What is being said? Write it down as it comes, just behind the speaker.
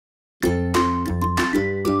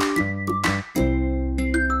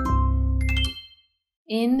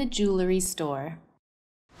In the jewelry store.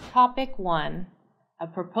 Topic 1. A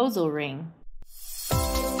proposal ring.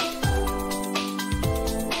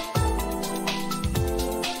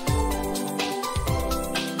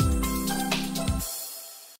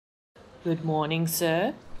 Good morning,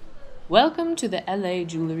 sir. Welcome to the LA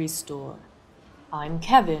Jewelry Store. I'm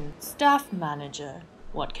Kevin, staff manager.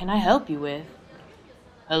 What can I help you with?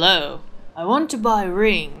 Hello. I want to buy a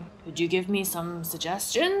ring. Could you give me some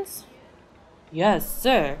suggestions? Yes,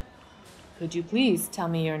 sir. Could you please tell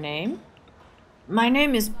me your name? My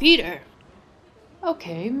name is Peter.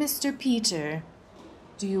 Okay, Mr. Peter.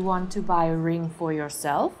 Do you want to buy a ring for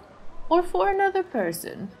yourself or for another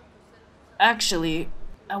person? Actually,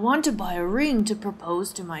 I want to buy a ring to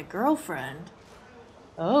propose to my girlfriend.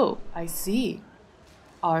 Oh, I see.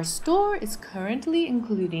 Our store is currently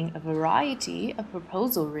including a variety of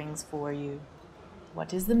proposal rings for you.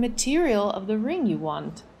 What is the material of the ring you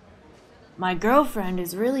want? My girlfriend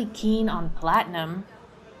is really keen on platinum.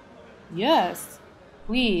 Yes,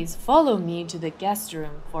 please follow me to the guest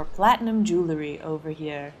room for platinum jewelry over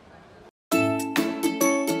here.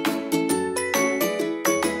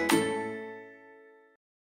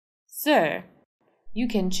 Sir, you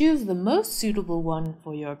can choose the most suitable one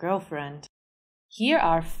for your girlfriend. Here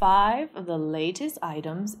are 5 of the latest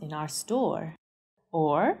items in our store.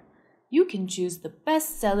 Or you can choose the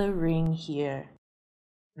bestseller ring here.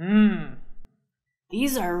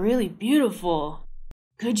 These are really beautiful.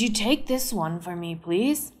 Could you take this one for me,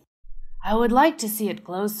 please? I would like to see it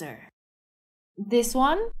closer. This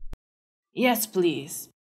one? Yes, please.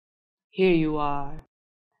 Here you are.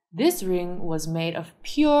 This ring was made of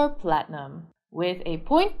pure platinum with a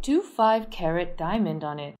 0.25 carat diamond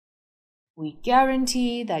on it. We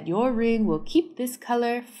guarantee that your ring will keep this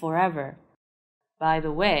color forever. By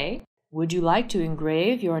the way, would you like to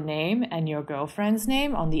engrave your name and your girlfriend's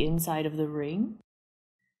name on the inside of the ring?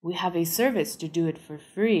 We have a service to do it for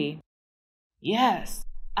free. Yes,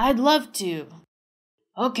 I'd love to.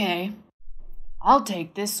 Okay, I'll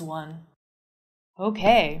take this one.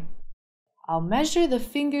 Okay, I'll measure the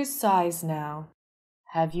finger size now.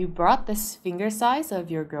 Have you brought the finger size of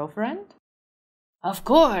your girlfriend? Of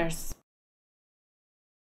course.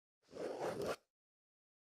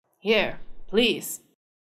 Here, please.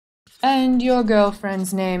 And your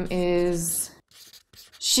girlfriend's name is?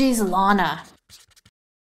 She's Lana.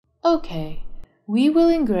 Okay, we will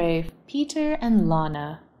engrave Peter and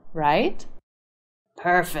Lana, right?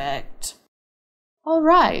 Perfect. All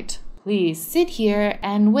right, please sit here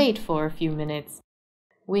and wait for a few minutes.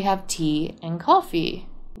 We have tea and coffee.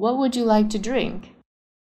 What would you like to drink?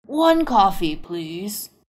 1 coffee,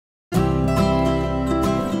 please.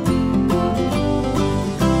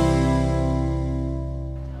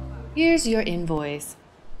 Here's your invoice.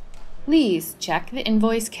 Please check the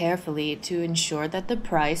invoice carefully to ensure that the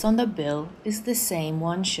price on the bill is the same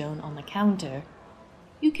one shown on the counter.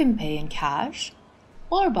 You can pay in cash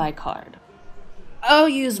or by card. I'll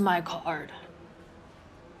use my card.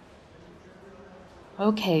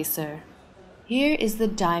 Okay, sir. Here is the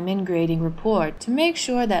diamond grading report to make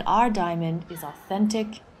sure that our diamond is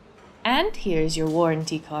authentic. And here's your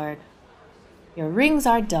warranty card. Your rings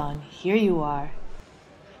are done. Here you are.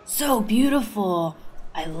 So beautiful.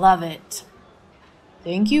 I love it.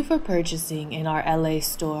 Thank you for purchasing in our LA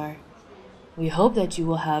store. We hope that you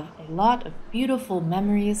will have a lot of beautiful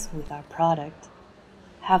memories with our product.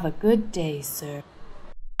 Have a good day, sir.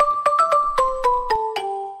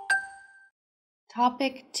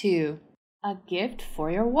 Topic 2. A gift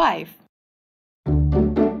for your wife.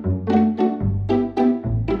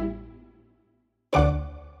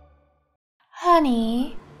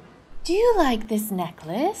 Honey, do you like this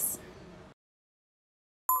necklace?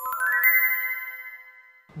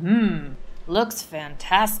 Looks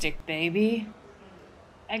fantastic, baby.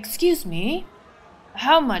 Excuse me,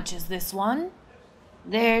 how much is this one?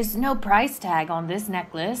 There's no price tag on this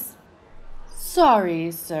necklace.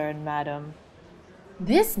 Sorry, sir and madam.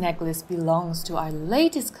 This necklace belongs to our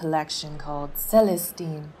latest collection called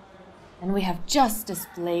Celestine, and we have just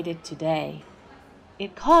displayed it today.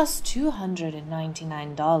 It costs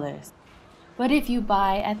 $299, but if you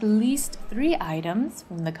buy at least 3 items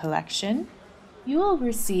from the collection, you will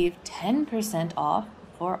receive 10% off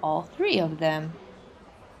for all 3 of them.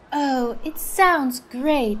 Oh, it sounds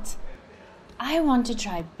great. I want to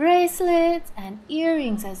try bracelets and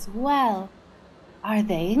earrings as well. Are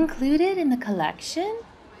they included in the collection?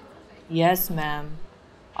 Yes, ma'am.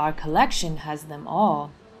 Our collection has them all.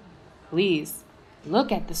 Please,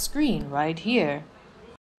 look at the screen right here.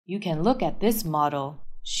 You can look at this model.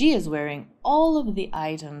 She is wearing all of the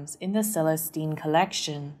items in the Celestine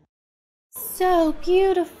collection. So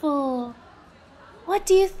beautiful. What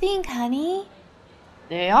do you think, honey?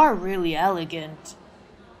 They are really elegant.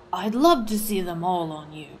 I'd love to see them all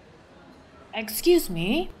on you. Excuse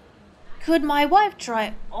me, could my wife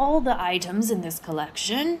try all the items in this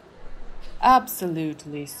collection?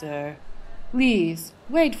 Absolutely, sir. Please,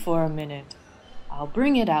 wait for a minute. I'll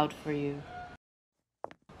bring it out for you.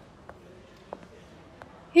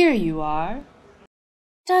 Here you are.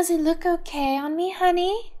 Does it look okay on me,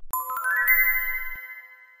 honey?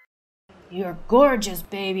 You're gorgeous,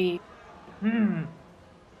 baby.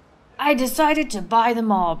 I decided to buy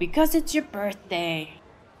them all because it's your birthday.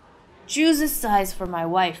 Choose a size for my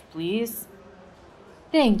wife, please.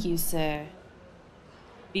 Thank you, sir.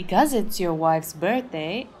 Because it's your wife's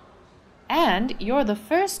birthday, and you're the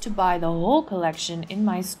first to buy the whole collection in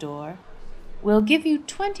my store, we'll give you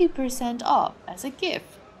 20% off as a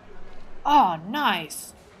gift. Oh,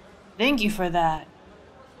 nice. Thank you for that.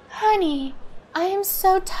 Honey, I am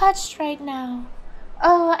so touched right now.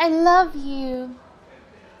 Oh, I love you.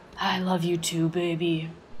 I love you too, baby.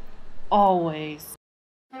 Always.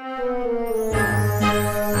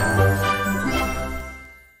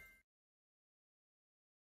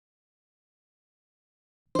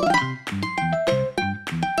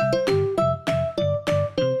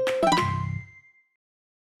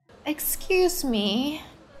 Excuse me.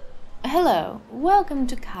 Hello, welcome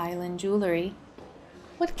to Kylan Jewelry.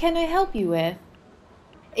 What can I help you with?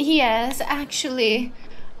 Yes, actually,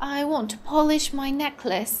 I want to polish my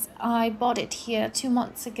necklace. I bought it here 2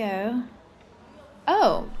 months ago.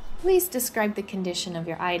 Oh, please describe the condition of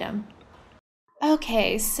your item.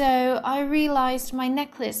 Okay, so I realized my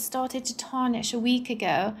necklace started to tarnish a week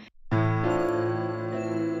ago.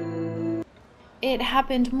 It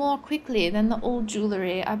happened more quickly than the old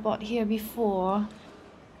jewelry I bought here before.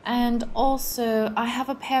 And also, I have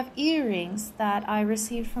a pair of earrings that I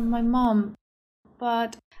received from my mom,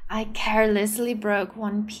 but I carelessly broke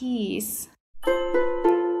one piece.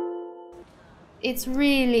 It's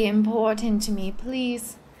really important to me.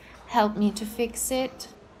 Please help me to fix it.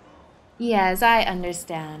 Yes, I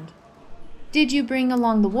understand. Did you bring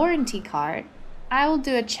along the warranty card? I will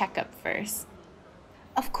do a checkup first.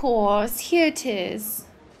 Of course, here it is.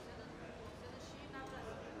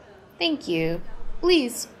 Thank you.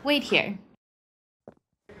 Please, wait here.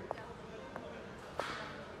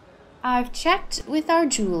 I've checked with our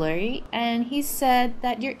jeweler and he said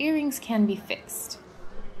that your earrings can be fixed.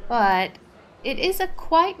 But it is a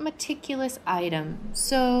quite meticulous item,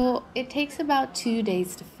 so it takes about 2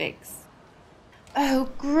 days to fix. Oh,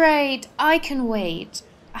 great! I can wait.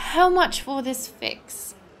 How much for this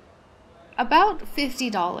fix? About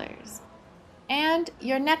 $50. And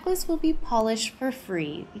your necklace will be polished for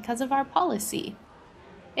free because of our policy.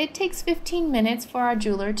 It takes 15 minutes for our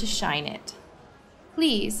jeweler to shine it.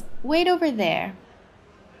 Please, wait over there.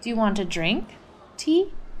 Do you want a drink,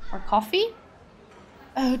 tea, or coffee?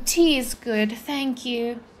 Oh, tea is good, thank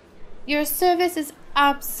you. Your service is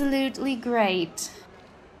absolutely great.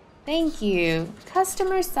 Thank you.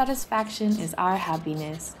 Customer satisfaction is our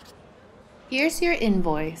happiness. Here's your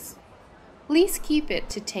invoice. Please keep it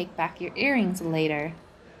to take back your earrings later.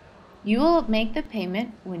 You will make the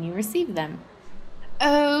payment when you receive them.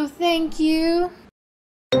 Oh, thank you.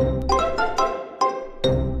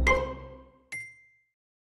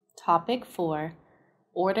 Topic 4.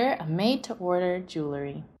 Order a made-to-order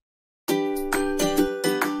jewelry.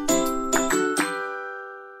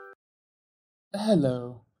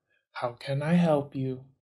 Hello. How can I help you?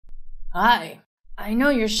 Hi. I know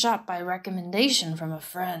you're shop by recommendation from a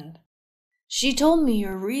friend. She told me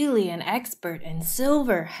you're really an expert in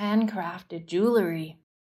silver handcrafted jewelry.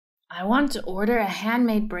 I want to order a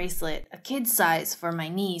handmade bracelet, a kid size, for my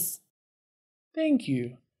niece. Thank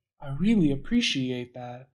you. I really appreciate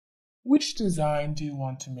that. Which design do you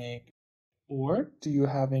want to make? Or do you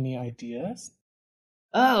have any ideas?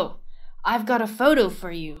 Oh, I've got a photo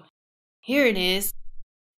for you. Here it is.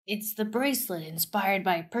 It's the bracelet inspired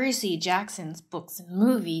by Percy Jackson's books and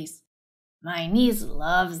movies. My niece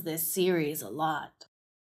loves this series a lot.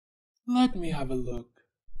 Let me have a look.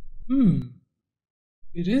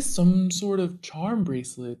 It is some sort of charm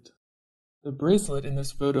bracelet. The bracelet in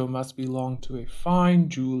this photo must belong to a fine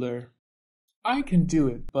jeweler. I can do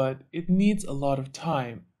it, but it needs a lot of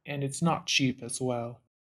time, and it's not cheap as well.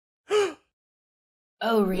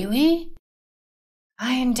 Oh, really?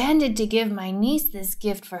 I intended to give my niece this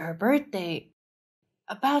gift for her birthday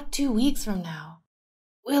about 2 weeks from now.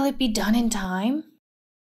 Will it be done in time?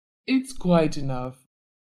 It's quite enough.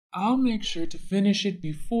 I'll make sure to finish it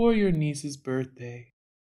before your niece's birthday.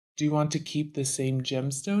 Do you want to keep the same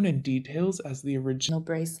gemstone and details as the original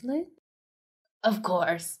bracelet? Of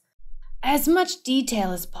course. As much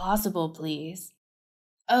detail as possible, please.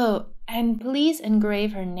 Oh, and please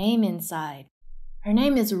engrave her name inside. Her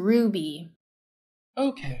name is Ruby.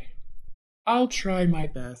 Okay, I'll try my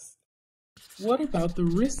best. What about the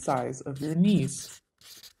wrist size of your niece?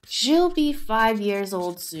 She'll be 5 years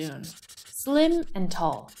old soon. Slim and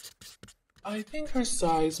tall. I think her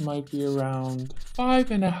size might be around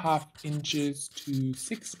 5.5 inches to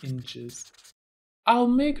 6 inches. I'll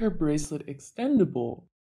make her bracelet extendable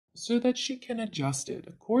so that she can adjust it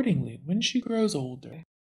accordingly when she grows older.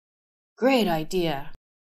 Great idea.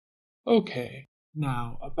 Okay,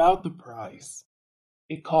 now about the price.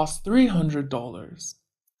 It costs $300,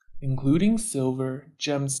 including silver,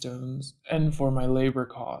 gemstones, and for my labor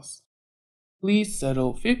costs. Please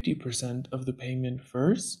settle 50% of the payment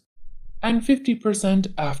first and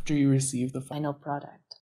 50% after you receive the final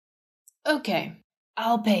product. Okay,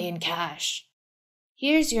 I'll pay in cash.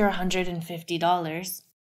 Here's your $150.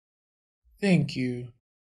 Thank you.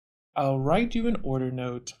 I'll write you an order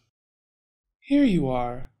note. Here you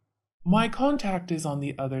are. My contact is on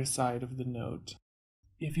the other side of the note.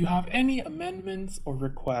 If you have any amendments or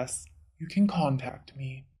requests, you can contact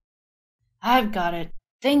me. I've got it.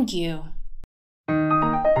 Thank you.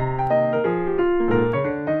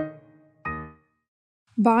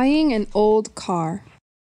 Buying an old car.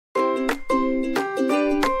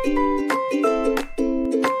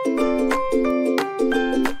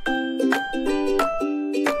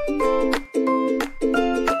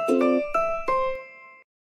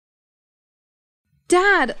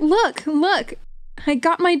 Dad, look! I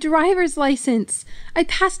got my driver's license. I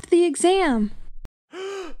passed the exam.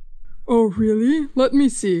 Oh, really? Let me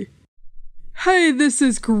see. Hey, this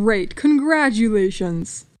is great.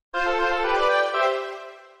 Congratulations.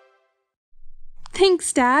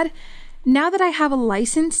 Thanks, Dad. Now that I have a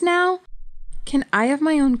license now, can I have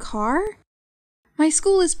my own car? My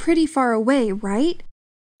school is pretty far away, right?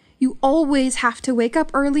 You always have to wake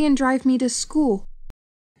up early and drive me to school.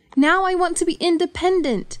 Now I want to be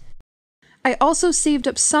independent. I also saved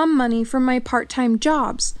up some money from my part-time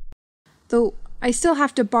jobs, though I still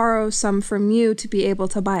have to borrow some from you to be able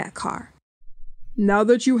to buy a car. Now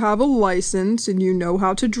that you have a license and you know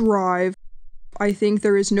how to drive, I think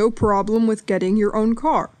there is no problem with getting your own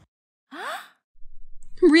car.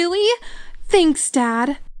 Really? Thanks,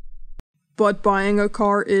 Dad. But buying a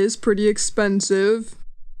car is pretty expensive.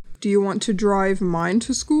 Do you want to drive mine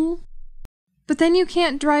to school? But then you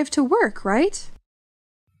can't drive to work, right?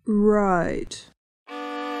 Right.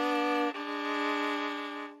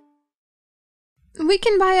 We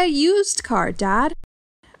can buy a used car, Dad.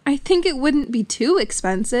 I think it wouldn't be too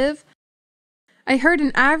expensive. I heard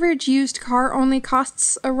an average used car only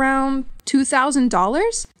costs around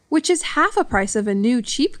 $2,000, which is half the price of a new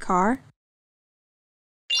cheap car.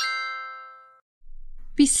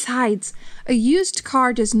 Besides, a used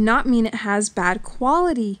car does not mean it has bad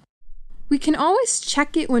quality. We can always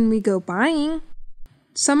check it when we go buying.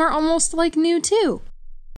 Some are almost like new too.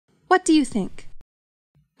 What do you think?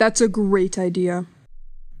 That's a great idea.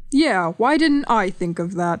 Yeah, why didn't I think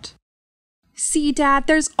of that? See, Dad,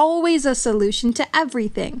 there's always a solution to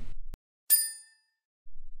everything.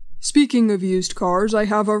 Speaking of used cars, I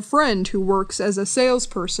have a friend who works as a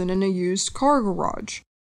salesperson in a used car garage.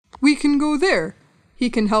 We can go there. He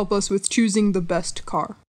can help us with choosing the best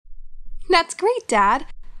car. That's great, Dad.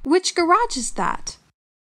 Which garage is that?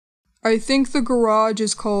 I think the garage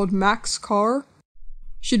is called Max Car.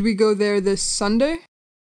 Should we go there this Sunday?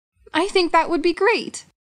 I think that would be great.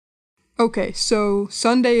 Okay, so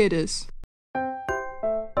Sunday it is.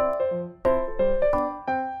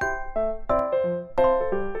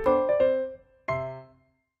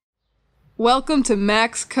 Welcome to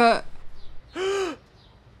Max Cut.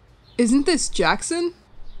 Isn't this Jackson?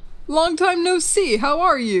 Long time no see, how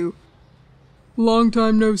are you? Long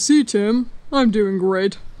time no see, Tim. I'm doing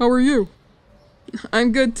great. How are you?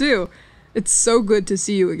 I'm good too. It's so good to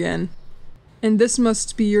see you again. And this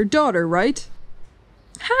must be your daughter, right?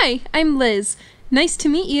 Hi, I'm Liz. Nice to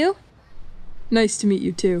meet you. Nice to meet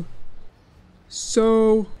you too.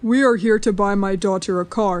 So, we are here to buy my daughter a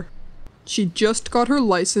car. She just got her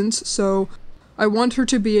license, so I want her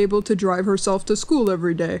to be able to drive herself to school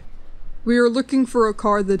every day. We are looking for a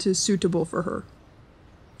car that is suitable for her.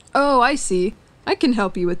 Oh, I see. I can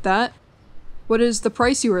help you with that. What is the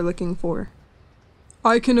price you are looking for?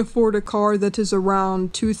 I can afford a car that is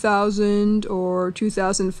around $2,000 or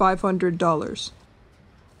 $2,500.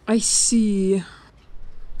 I see.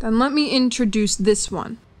 Then let me introduce this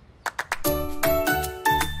one.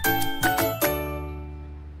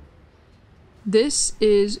 This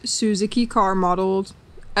is Suzuki car modeled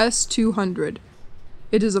S200.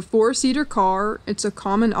 It is a 4-seater car. It's a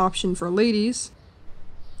common option for ladies.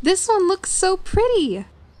 This one looks so pretty.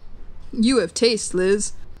 You have taste,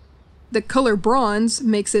 Liz. The color bronze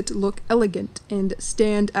makes it look elegant and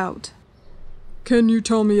stand out. Can you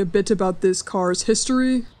tell me a bit about this car's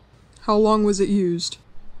history? How long was it used?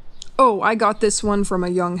 Oh, I got this one from a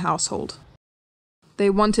young household. They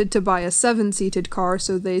wanted to buy a 7-seated car,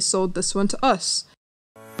 so they sold this one to us.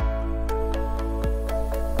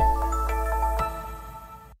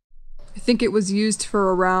 I think it was used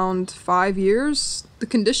for around 5 years. The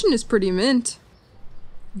condition is pretty mint.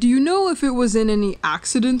 Do you know if it was in any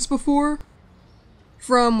accidents before?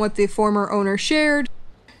 From what the former owner shared,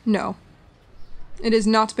 no. It has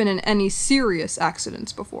not been in any serious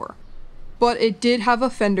accidents before. But it did have a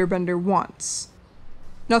fender bender once.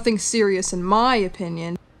 Nothing serious in my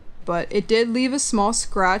opinion, but it did leave a small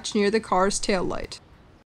scratch near the car's taillight.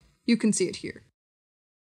 You can see it here.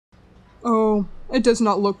 Oh, it does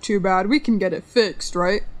not look too bad. We can get it fixed,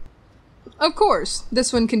 right? Of course,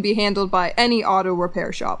 this one can be handled by any auto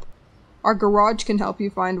repair shop. Our garage can help you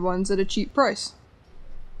find ones at a cheap price.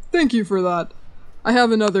 Thank you for that. I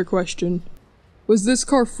have another question. Was this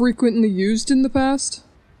car frequently used in the past?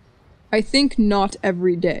 I think not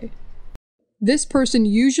every day. This person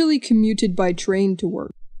usually commuted by train to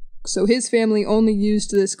work, so his family only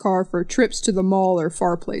used this car for trips to the mall or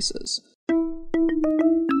far places.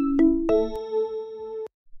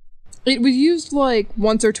 It was used like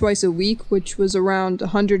once or twice a week, which was around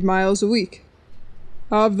 100 miles a week.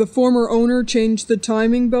 Have the former owner changed the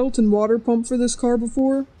timing belt and water pump for this car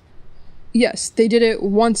before? Yes, they did it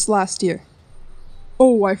once last year.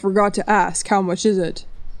 Oh, I forgot to ask, how much is it?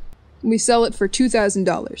 We sell it for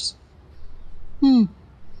 $2,000.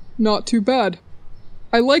 Not too bad.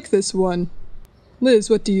 I like this one. Liz,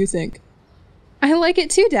 what do you think? I like it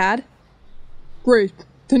too, Dad. Great,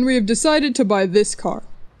 then we have decided to buy this car.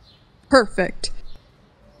 Perfect.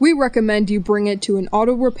 We recommend you bring it to an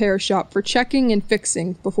auto repair shop for checking and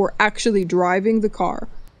fixing before actually driving the car.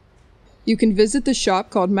 You can visit the shop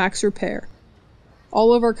called Max Repair.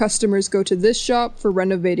 All of our customers go to this shop for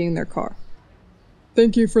renovating their car.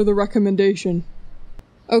 Thank you for the recommendation.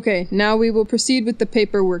 Okay, now we will proceed with the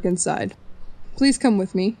paperwork inside. Please come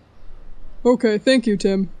with me. Okay, thank you,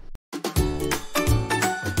 Tim.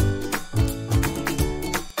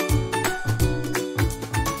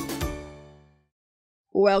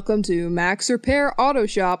 Welcome to Max Repair Auto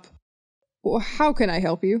Shop. How can I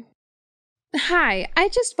help you? Hi, I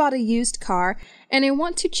just bought a used car and I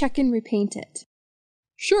want to check and repaint it.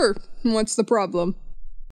 Sure, what's the problem?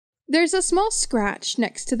 There's a small scratch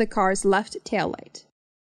next to the car's left taillight.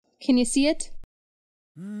 Can you see it?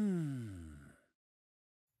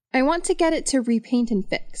 I want to get it to repaint and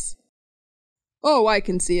fix. Oh, I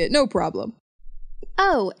can see it, no problem.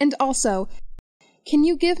 Oh, and also, can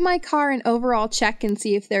you give my car an overall check and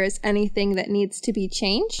see if there is anything that needs to be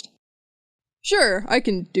changed? Sure, I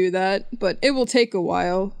can do that, but it will take a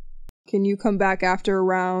while. Can you come back after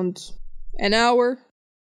around an hour?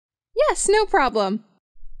 Yes, no problem.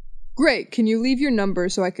 Great, can you leave your number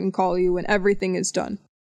so I can call you when everything is done?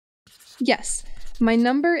 Yes, my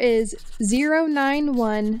number is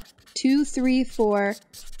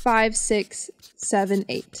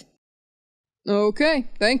 091-234-5678. Okay,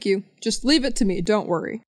 thank you. Just leave it to me, don't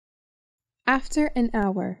worry. After an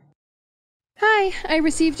hour. Hi, I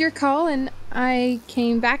received your call and I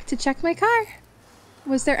came back to check my car.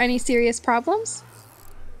 Was there any serious problems?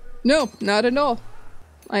 No, not at all.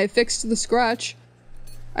 I have fixed the scratch.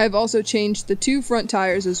 I have also changed the 2 front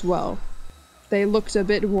tires as well. They looked a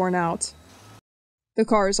bit worn out. The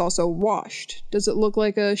car is also washed. Does it look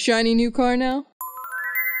like a shiny new car now?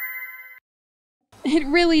 It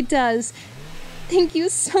really does. Thank you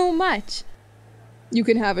so much. You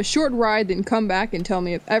can have a short ride, then come back and tell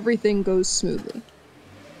me if everything goes smoothly.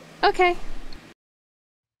 Okay.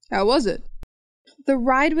 How was it? The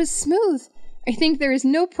ride was smooth. I think there is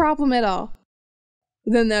no problem at all.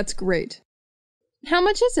 Then that's great. How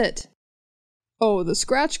much is it? Oh, the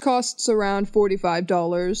scratch costs around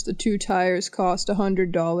 $45. The 2 tires cost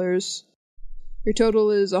 $100. Your total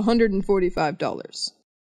is $145.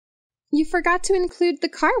 You forgot to include the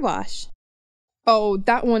car wash. Oh,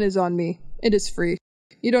 that one is on me. It is free.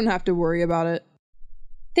 You don't have to worry about it.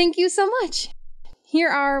 Thank you so much. Here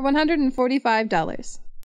are $145.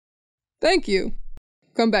 Thank you.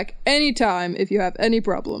 Come back anytime if you have any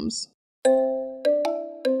problems.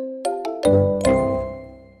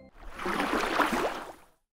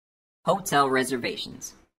 Hotel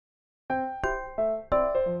reservations.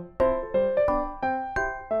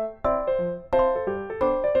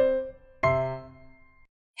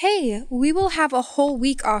 Hey, we will have a whole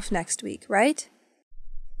week off next week, right?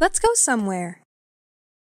 Let's go somewhere.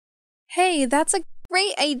 Hey, that's a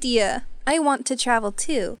great idea. I want to travel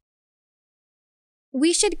too.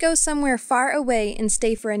 We should go somewhere far away and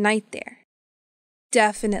stay for a night there.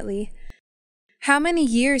 Definitely. How many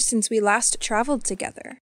years since we last traveled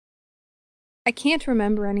together? I can't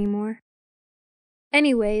remember anymore.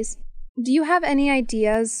 Anyways, do you have any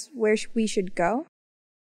ideas where we should go?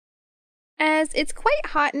 As it's quite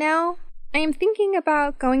hot now, I am thinking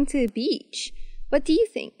about going to the beach. What do you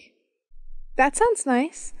think? That sounds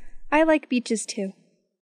nice. I like beaches too.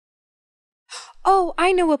 Oh,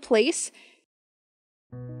 I know a place.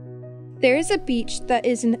 There is a beach that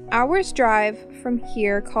is an hour's drive from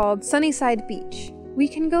here called Sunnyside Beach. We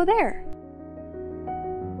can go there.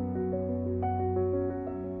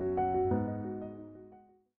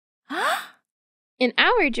 An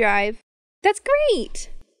hour drive? That's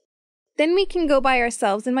great! Then we can go by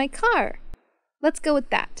ourselves in my car. Let's go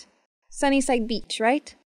with that. Sunnyside Beach,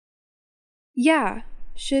 right? Yeah.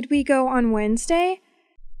 Should we go on Wednesday?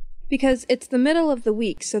 Because it's the middle of the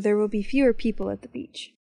week, so there will be fewer people at the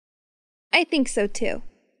beach. I think so too.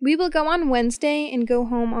 We will go on Wednesday and go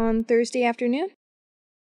home on Thursday afternoon?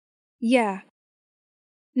 Yeah.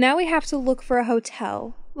 Now we have to look for a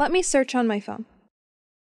hotel. Let me search on my phone.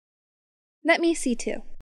 Let me see too.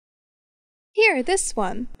 Here, this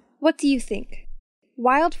one. What do you think?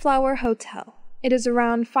 Wildflower Hotel. It is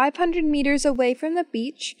around 500 meters away from the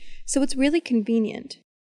beach, so it's really convenient.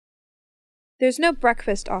 There's no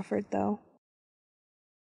breakfast offered, though.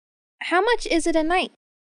 How much is it a night?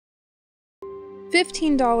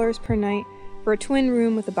 $15 per night for a twin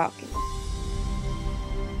room with a balcony.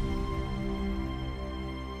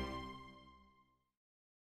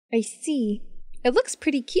 I see. It looks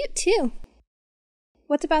pretty cute, too.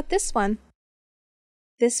 What about this one?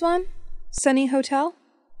 This one? Sunny Hotel?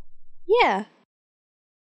 Yeah.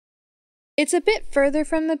 It's a bit further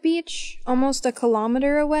from the beach, almost a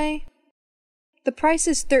kilometer away. The price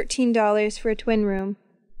is $13 for a twin room.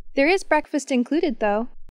 There is breakfast included, though.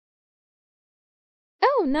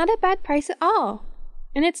 Oh, not a bad price at all.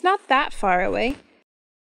 And it's not that far away.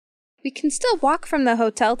 We can still walk from the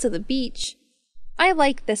hotel to the beach. I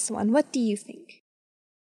like this one. What do you think?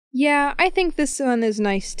 Yeah, I think this one is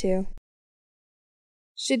nice too.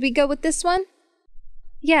 Should we go with this one?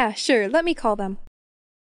 Yeah, sure. Let me call them.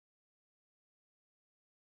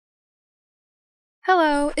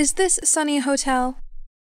 Hello, is this Sunny Hotel?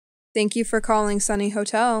 Thank you for calling Sunny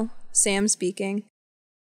Hotel. Sam speaking.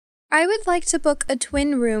 I would like to book a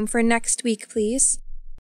twin room for next week, please.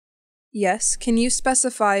 Yes, can you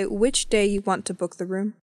specify which day you want to book the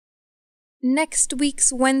room? Next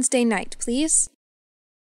week's Wednesday night, please.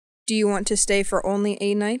 Do you want to stay for only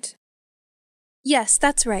a night? Yes,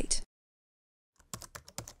 that's right.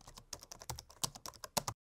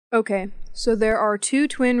 Okay, so there are 2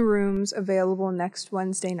 twin rooms available next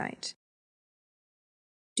Wednesday night.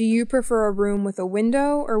 Do you prefer a room with a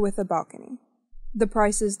window or with a balcony? The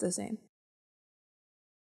price is the same.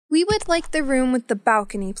 We would like the room with the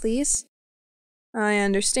balcony, please. I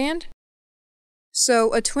understand.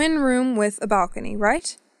 So, a twin room with a balcony,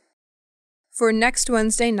 right? For next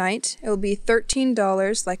Wednesday night, it will be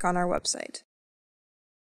 $13 like on our website.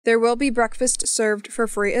 There will be breakfast served for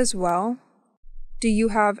free as well. Do you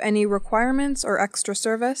have any requirements or extra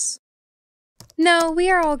service? No,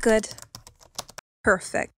 we are all good.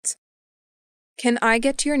 Perfect. Can I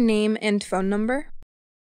get your name and phone number?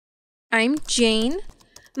 I'm Jane.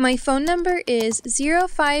 My phone number is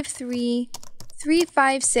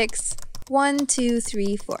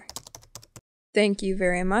 053-356-1234. Thank you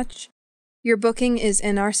very much. Your booking is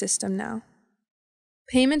in our system now.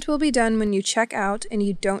 Payment will be done when you check out and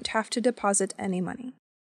you don't have to deposit any money.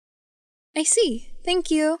 I see. Thank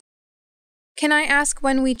you. Can I ask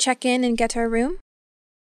when we check in and get our room?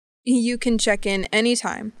 You can check in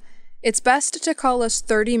anytime. It's best to call us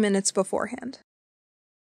 30 minutes beforehand.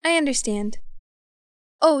 I understand.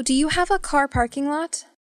 Oh, do you have a car parking lot?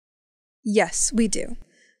 Yes, we do.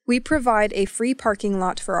 We provide a free parking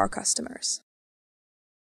lot for our customers.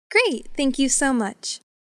 Great, thank you so much.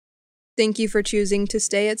 Thank you for choosing to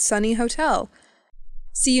stay at Sunny Hotel.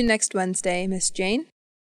 See you next Wednesday, Miss Jane.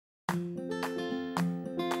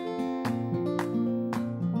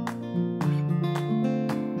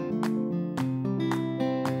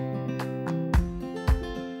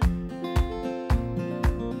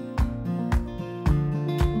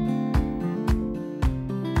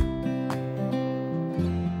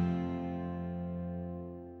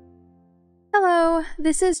 Hello,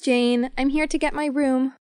 this is Jane. I'm here to get my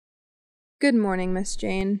room. Good morning, Miss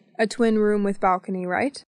Jane. A twin room with balcony,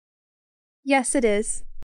 right? Yes, it is.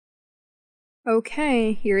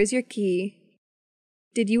 Okay, here is your key.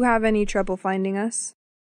 Did you have any trouble finding us?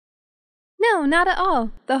 No, not at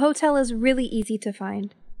all. The hotel is really easy to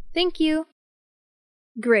find. Thank you.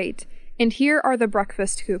 Great, and here are the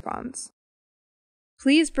breakfast coupons.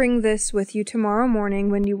 Please bring this with you tomorrow morning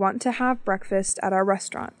when you want to have breakfast at our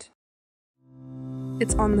restaurant.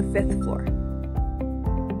 It's on the 5th floor.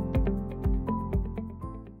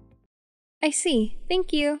 I see.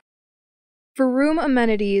 Thank you. For room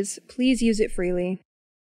amenities, please use it freely.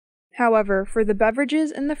 However, for the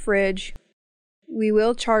beverages in the fridge, we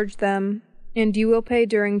will charge them, and you will pay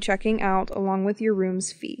during checking out along with your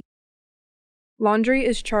room's fee. Laundry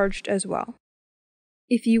is charged as well.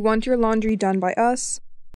 If you want your laundry done by us,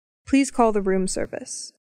 please call the room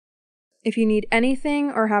service. If you need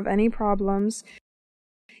anything or have any problems,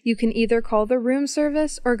 you can either call the room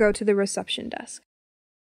service or go to the reception desk.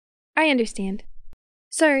 I understand.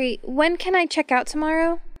 Sorry, when can I check out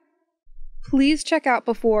tomorrow? Please check out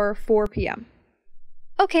before 4 p.m.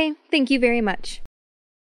 Okay, thank you very much.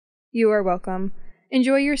 You are welcome.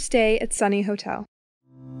 Enjoy your stay at Sunny Hotel.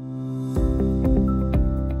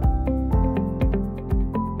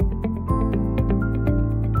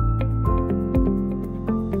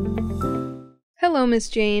 Hello, Miss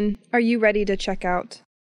Jane. Are you ready to check out?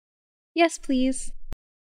 Yes, please.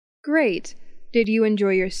 Great. Did you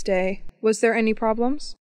enjoy your stay? Was there any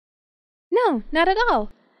problems? No, not at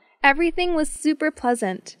all. Everything was super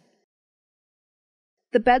pleasant.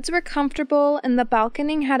 The beds were comfortable and the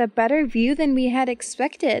balcony had a better view than we had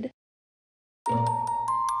expected.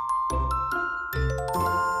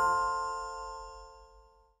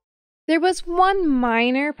 There was one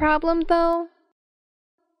minor problem, though.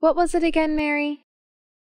 What was it again, Mary?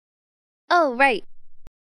 Oh, right.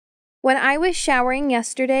 When I was showering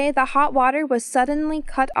yesterday, the hot water was suddenly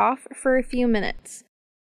cut off for a few minutes.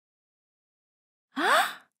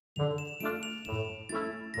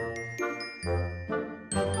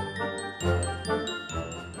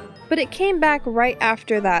 But it came back right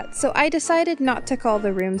after that, so I decided not to call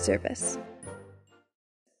the room service.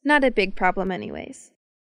 Not a big problem anyways.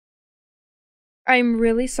 I'm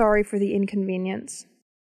really sorry for the inconvenience.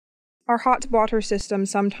 Our hot water system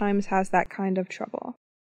sometimes has that kind of trouble.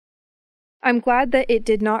 I'm glad that it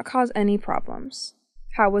did not cause any problems.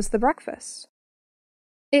 How was the breakfast?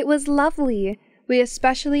 It was lovely. We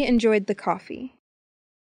especially enjoyed the coffee.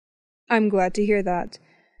 I'm glad to hear that.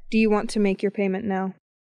 Do you want to make your payment now?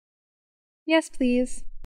 Yes, please.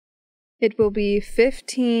 It will be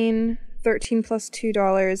 $13 plus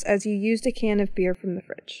 $2 as you used a can of beer from the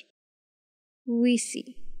fridge. We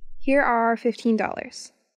see. Here are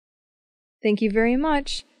 $15. Thank you very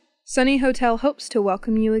much. Sunny Hotel hopes to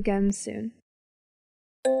welcome you again soon.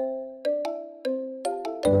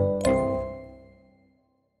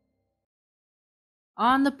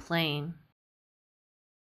 On the plane.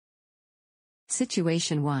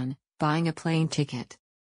 Situation 1. Buying a plane ticket.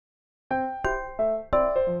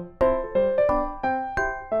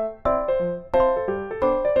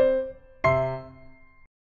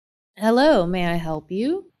 Hello, may I help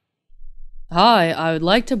you? Hi, I would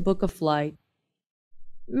like to book a flight.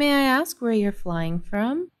 May I ask where you're flying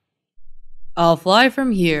from? I'll fly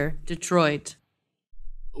from here, Detroit.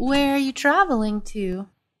 Where are you traveling to?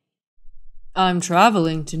 I'm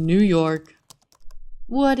traveling to New York.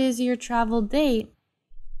 What is your travel date?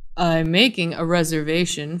 I'm making a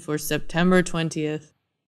reservation for September 20th.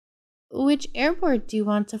 Which airport do you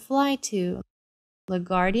want to fly to?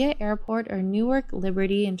 LaGuardia Airport or Newark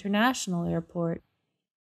Liberty International Airport?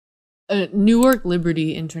 Newark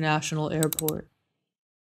Liberty International Airport.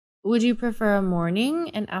 Would you prefer a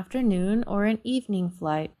morning, an afternoon, or an evening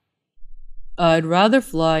flight? I'd rather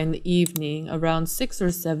fly in the evening, around 6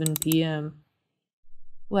 or 7 p.m.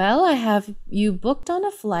 Well, I have you booked on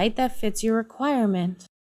a flight that fits your requirement.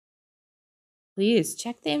 Please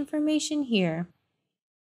check the information here.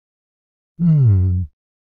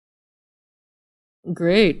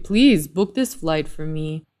 Great, please book this flight for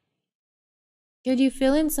me. Could you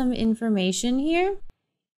fill in some information here?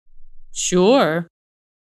 Sure.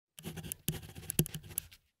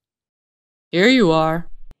 Here you are.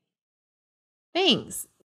 Thanks.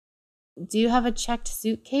 Do you have a checked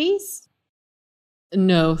suitcase?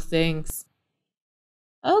 No, thanks.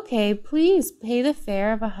 Okay, please pay the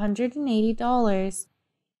fare of $180.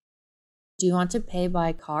 Do you want to pay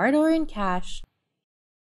by card or in cash?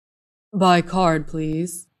 By card,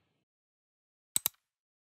 please.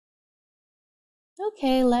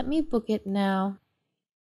 Okay, let me book it now.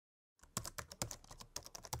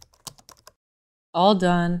 All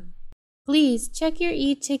done. Please check your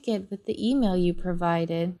e-ticket with the email you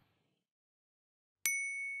provided.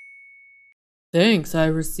 Thanks, I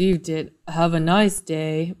received it. Have a nice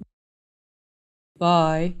day.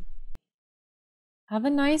 Bye. Have a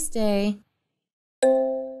nice day.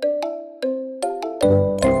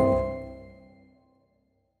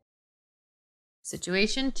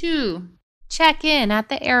 Situation 2. Check in at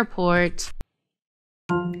the airport.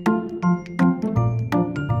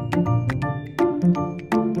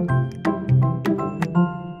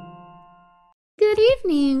 Good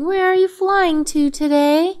evening. Where are you flying to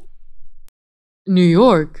today? New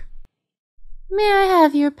York. May I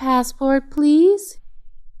have your passport, please?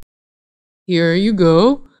 Here you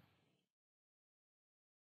go.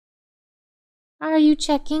 Are you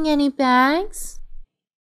checking any bags?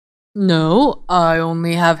 No, I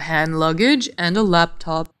only have hand luggage and a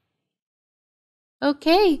laptop.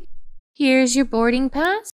 Okay, here's your boarding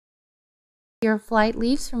pass. Your flight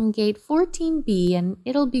leaves from gate 14B and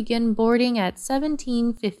it'll begin boarding at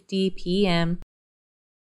 17:50 p.m.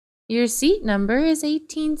 Your seat number is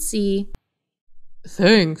 18C.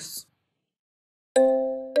 Thanks.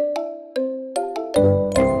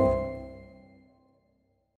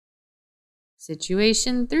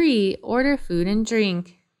 Situation 3. Order food and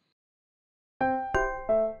drink.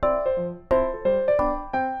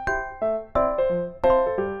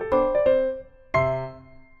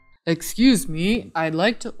 Excuse me, I'd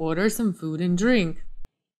like to order some food and drink.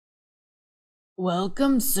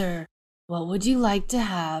 Welcome, sir. What would you like to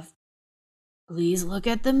have? Please look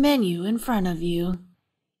at the menu in front of you.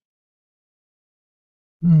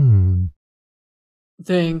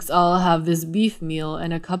 Thanks, I'll have this beef meal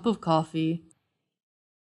and a cup of coffee.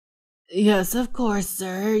 Yes, of course,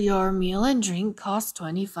 sir. Your meal and drink cost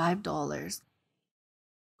 $25.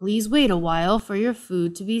 Please wait a while for your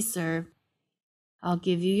food to be served. I'll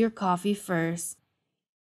give you your coffee first.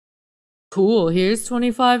 Cool, here's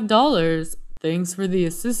 $25. Thanks for the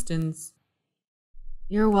assistance.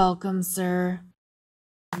 You're welcome, sir.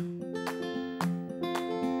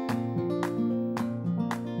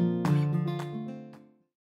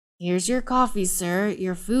 Here's your coffee, sir.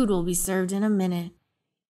 Your food will be served in a minute.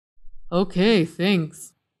 Okay,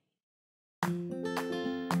 thanks.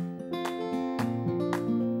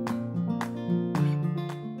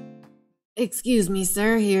 Excuse me,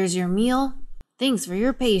 sir. Here's your meal. Thanks for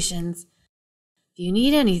your patience. If you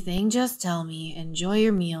need anything, just tell me. Enjoy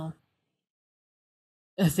your meal.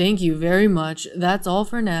 Thank you very much. That's all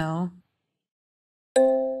for now.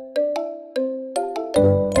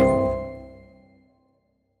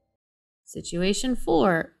 Situation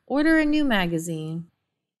 4. Order a new magazine.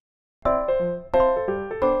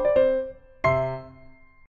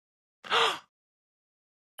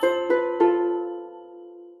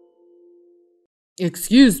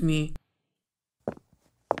 Excuse me.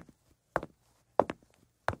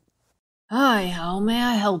 Hi, how may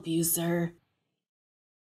I help you, sir?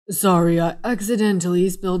 Sorry, I accidentally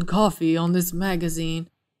spilled coffee on this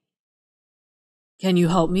magazine. Can you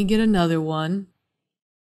help me get another one?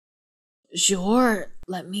 Sure.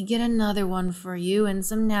 Let me get another one for you and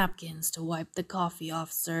some napkins to wipe the coffee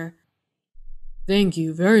off, sir. Thank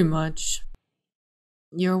you very much.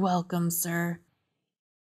 You're welcome, sir.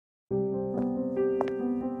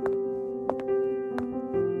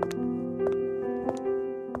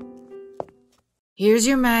 Here's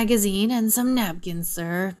your magazine and some napkins,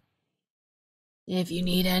 sir. If you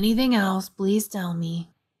need anything else, please tell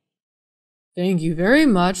me. Thank you very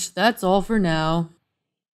much. That's all for now.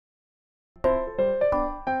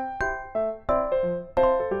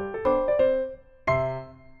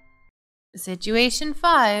 Situation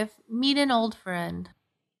 5. Meet an old friend.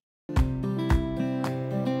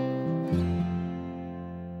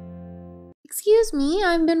 Excuse me,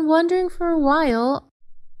 I've been wondering for a while.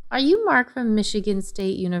 Are you Mark from Michigan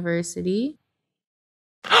State University?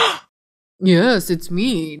 Yes, it's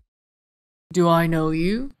me. Do I know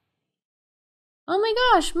you? Oh my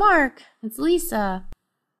gosh, Mark, it's Lisa.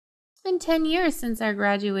 It's been 10 years since our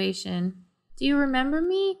graduation. Do you remember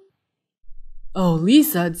me? Oh,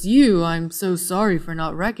 Lisa, it's you. I'm so sorry for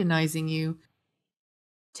not recognizing you.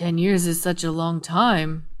 10 years is such a long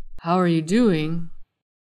time. How are you doing?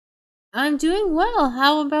 I'm doing well.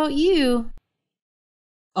 How about you?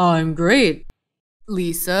 I'm great.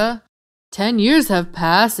 Lisa, 10 years have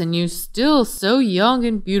passed and you're still so young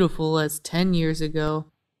and beautiful as 10 years ago.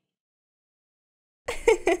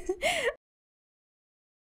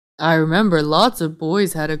 I remember lots of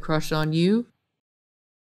boys had a crush on you.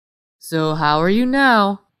 So how are you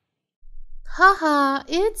now? Haha,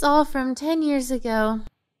 it's all from 10 years ago.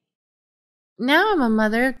 Now I'm a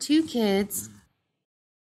mother of 2 kids.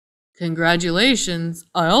 Congratulations.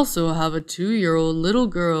 I also have a 2-year-old little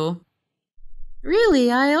girl. Really,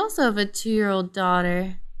 I also have a 2-year-old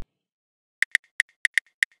daughter.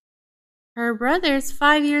 Her brother's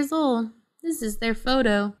 5 years old. This is their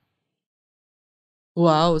photo.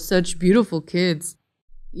 Wow, such beautiful kids.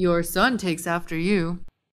 Your son takes after you.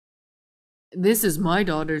 This is my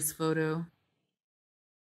daughter's photo.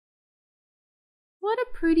 What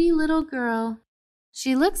a pretty little girl.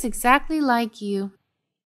 She looks exactly like you.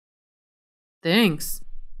 Thanks.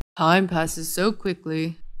 Time passes so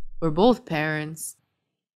quickly. We're both parents.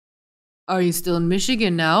 Are you still in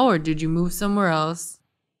Michigan now, or did you move somewhere else?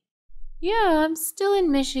 Yeah, I'm still in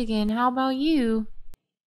Michigan. How about you?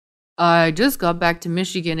 I just got back to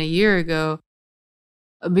Michigan a year ago.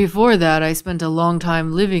 Before that, I spent a long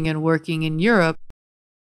time living and working in Europe.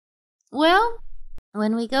 Well,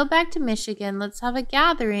 when we go back to Michigan, let's have a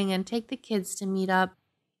gathering and take the kids to meet up.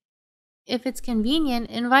 If it's convenient,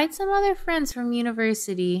 invite some other friends from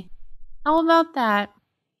university. How about that?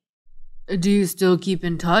 Do you still keep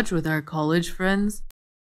in touch with our college friends?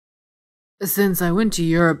 Since I went to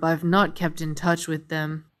Europe, I've not kept in touch with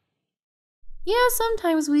them. Yeah,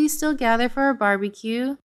 sometimes we still gather for a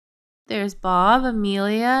barbecue. There's Bob,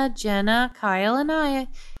 Amelia, Jenna, Kyle, and I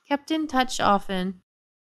kept in touch often.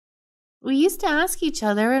 We used to ask each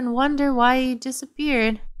other and wonder why you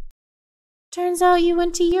disappeared. Turns out you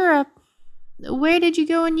went to Europe. Where did you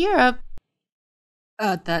go in Europe?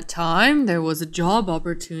 At that time, there was a job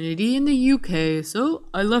opportunity in the UK, so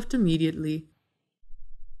I left immediately.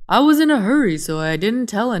 I was in a hurry, so I didn't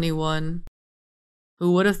tell anyone.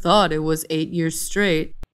 Who would have thought it was 8 years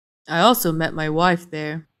straight? I also met my wife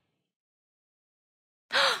there.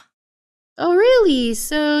 Oh, really?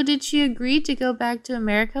 So did she agree to go back to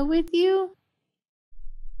America with you?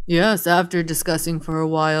 Yes, after discussing for a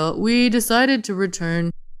while, we decided to return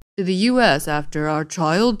to the US after our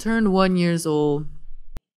child turned 1 year old.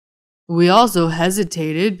 We also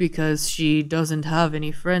hesitated because she doesn't have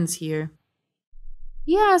any friends here.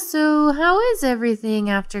 Yeah, so how is everything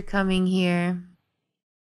after coming here?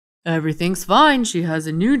 Everything's fine. She has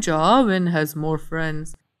a new job and has more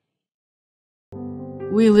friends.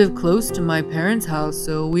 We live close to my parents' house,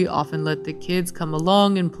 so we often let the kids come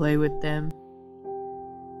along and play with them.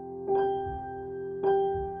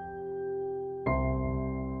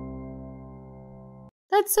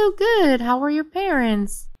 That's so good. How are your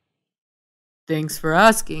parents? Thanks for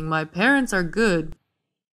asking. My parents are good.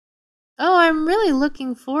 Oh, I'm really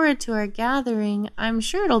looking forward to our gathering. I'm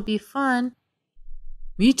sure it'll be fun.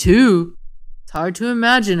 Me too. It's hard to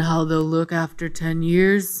imagine how they'll look after 10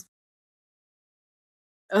 years.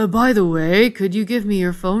 By the way, could you give me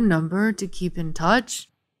your phone number to keep in touch?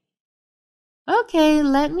 Okay,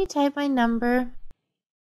 let me type my number.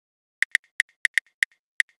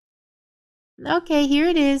 Okay, here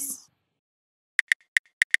it is.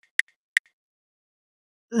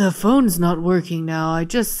 The phone's not working now. I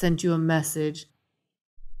just sent you a message.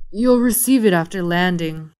 You'll receive it after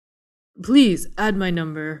landing. Please add my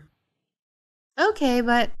number. Okay,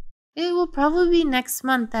 but it will probably be next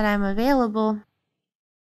month that I'm available.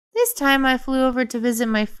 This time I flew over to visit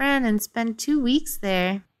my friend and spent 2 weeks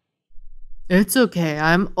there. It's okay.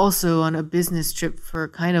 I'm also on a business trip for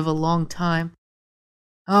kind of a long time.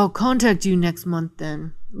 I'll contact you next month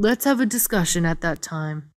then. Let's have a discussion at that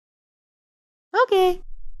time. Okay,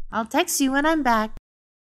 I'll text you when I'm back.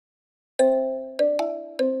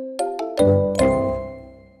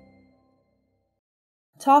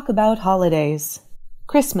 Talk about holidays.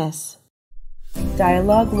 Christmas.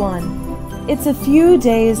 Dialogue 1. It's a few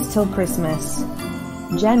days till Christmas.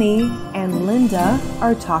 Jenny and Linda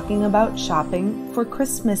are talking about shopping for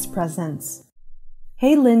Christmas presents.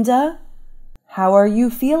 Hey Linda, how are you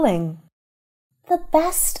feeling? The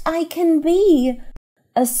best I can be,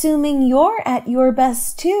 assuming you're at your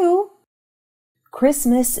best too.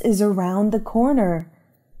 Christmas is around the corner.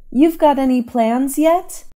 You've got any plans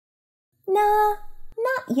yet? Nah,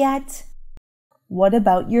 not yet. What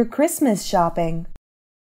about your Christmas shopping?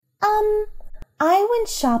 I went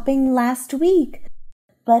shopping last week,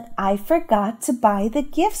 but I forgot to buy the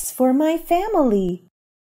gifts for my family.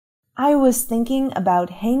 I was thinking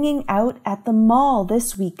about hanging out at the mall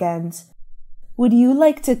this weekend. Would you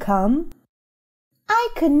like to come? I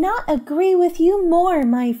could not agree with you more,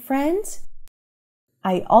 my friend.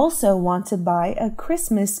 I also want to buy a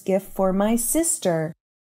Christmas gift for my sister.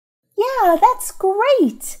 Yeah, that's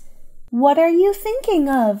great. What are you thinking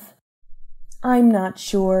of? I'm not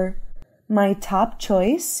sure. My top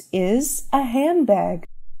choice is a handbag.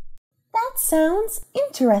 That sounds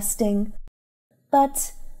interesting.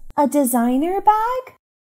 But a designer bag?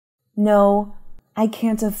 No, I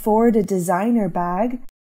can't afford a designer bag.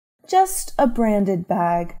 Just a branded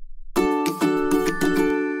bag.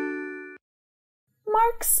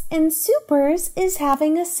 Marks and Supers is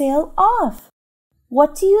having a sale off.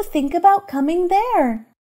 What do you think about coming there?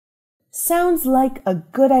 Sounds like a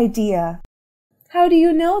good idea. How do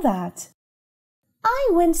you know that? I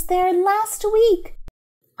went there last week.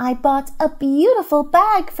 I bought a beautiful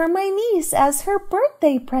bag for my niece as her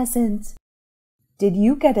birthday present. Did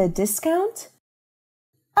you get a discount?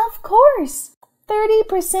 Of course,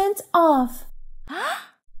 30% off.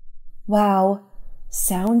 Wow,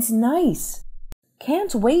 sounds nice.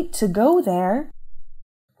 Can't wait to go there.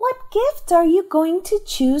 What gift are you going to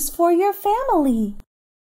choose for your family?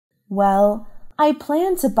 Well, I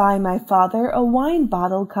plan to buy my father a wine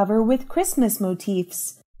bottle cover with Christmas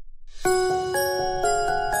motifs.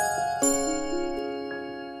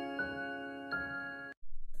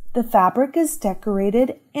 The fabric is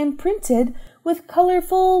decorated and printed with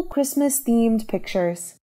colorful Christmas-themed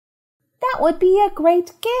pictures. That would be a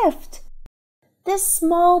great gift. This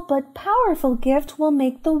small but powerful gift will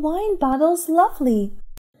make the wine bottles lovely,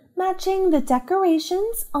 matching the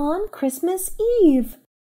decorations on Christmas Eve.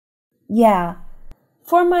 Yeah,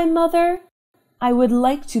 for my mother, I would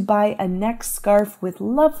like to buy a neck scarf with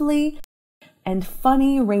lovely and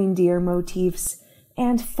funny reindeer motifs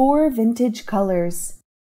and 4 vintage colors.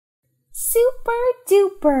 Super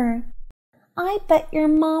duper! I bet your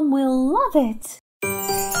mom will love it.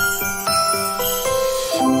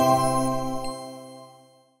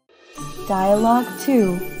 Dialogue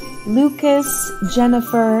 2. Lucas,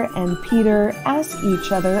 Jennifer, and Peter ask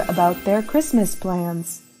each other about their Christmas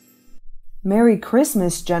plans. Merry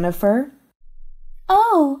Christmas, Jennifer.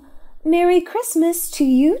 Oh, Merry Christmas to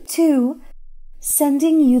you too.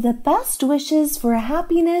 Sending you the best wishes for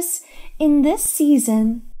happiness in this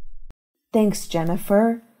season. Thanks,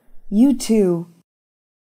 Jennifer. You too.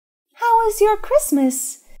 How was your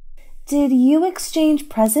Christmas? Did you exchange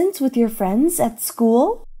presents with your friends at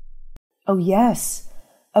school? Oh, yes,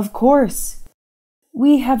 of course.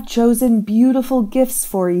 We have chosen beautiful gifts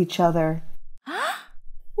for each other.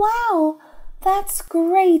 Wow, that's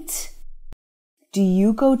great. Do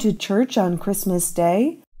you go to church on Christmas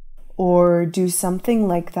Day? Or do something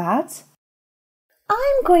like that?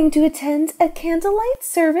 I'm going to attend a candlelight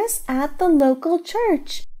service at the local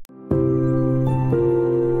church.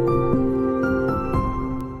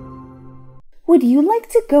 Would you like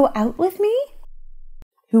to go out with me?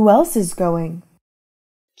 Who else is going?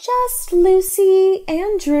 Just Lucy,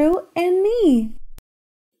 Andrew, and me.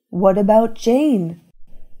 What about Jane?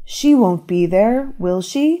 She won't be there, will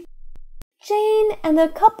she? Jane and a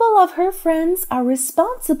couple of her friends are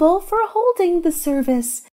responsible for holding the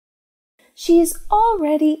service. She's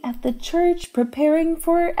already at the church preparing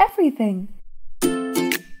for everything.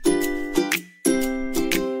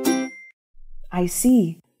 I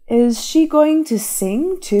see. Is she going to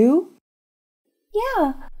sing too?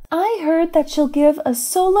 Yeah, I heard that she'll give a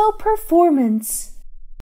solo performance.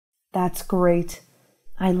 That's great.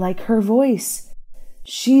 I like her voice.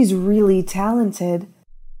 She's really talented.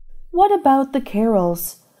 What about the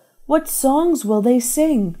carols? What songs will they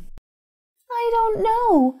sing? I don't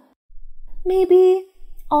know. Maybe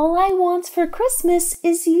All I Want for Christmas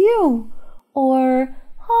Is You, or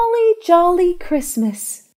Holly Jolly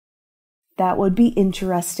Christmas. That would be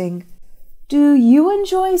interesting. Do you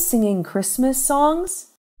enjoy singing Christmas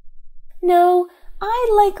songs? No, I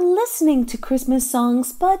like listening to Christmas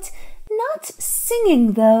songs, but not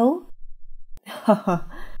singing, though.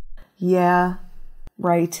 Yeah,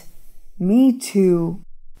 right. Me too.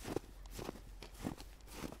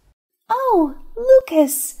 Oh,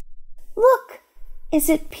 Lucas! Look, is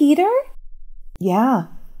it Peter? Yeah,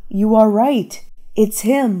 you are right. It's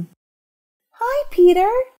him. Hi,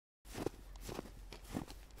 Peter.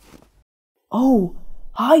 Oh,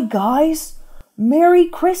 hi, guys. Merry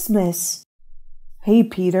Christmas. Hey,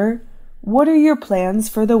 Peter, what are your plans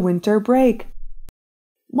for the winter break?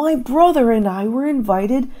 My brother and I were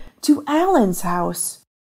invited to Alan's house.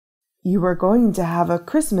 You are going to have a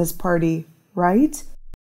Christmas party, right?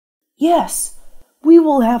 Yes, we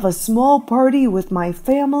will have a small party with my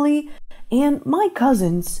family and my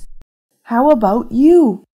cousins. How about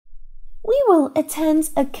you? We will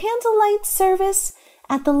attend a candlelight service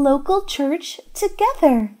at the local church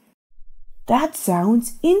together. That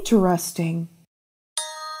sounds interesting.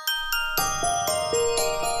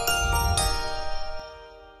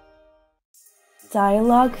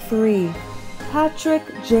 Dialogue 3. Patrick,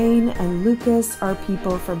 Jane, and Lucas are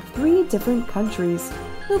people from 3 different countries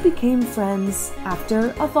who became friends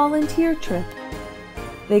after a volunteer trip.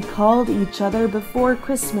 They called each other before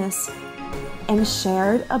Christmas and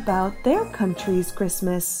shared about their country's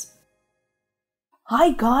Christmas.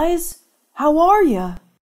 Hi, guys. How are ya?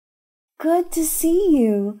 Good to see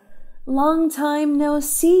you. Long time no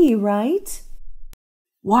see, right?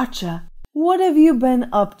 Watcha, what have you been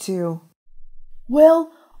up to?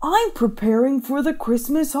 Well, I'm preparing for the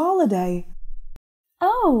Christmas holiday.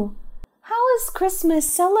 Oh, how is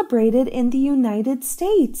Christmas celebrated in the United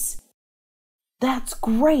States? That's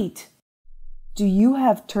great. Do you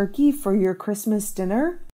have turkey for your Christmas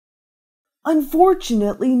dinner?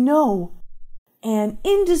 Unfortunately, no. An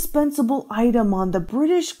indispensable item on the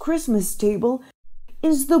British Christmas table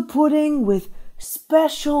is the pudding with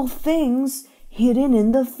special things hidden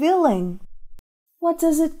in the filling. What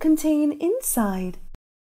does it contain inside?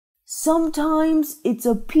 Sometimes it's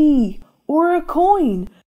a pea or a coin.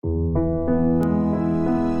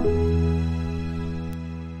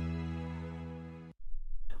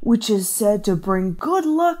 Which is said to bring good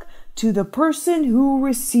luck to the person who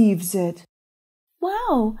receives it.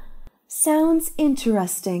 Wow, sounds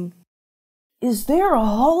interesting. Is there a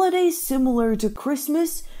holiday similar to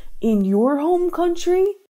Christmas in your home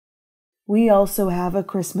country? We also have a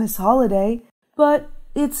Christmas holiday, but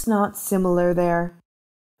it's not similar there.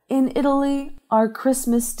 In Italy, our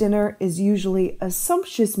Christmas dinner is usually a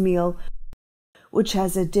sumptuous meal, which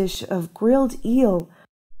has a dish of grilled eel,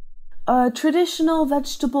 a traditional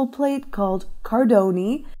vegetable plate called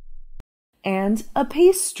cardoni, and a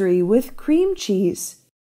pastry with cream cheese.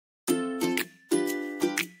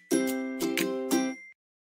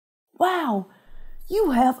 Wow,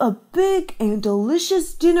 you have a big and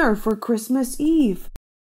delicious dinner for Christmas Eve.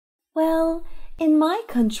 Well, in my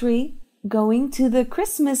country, going to the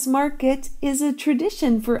Christmas market is a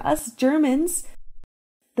tradition for us Germans.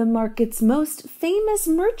 The market's most famous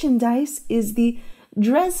merchandise is the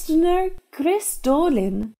Dresdner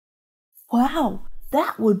Christstollen. Wow,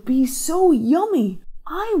 that would be so yummy.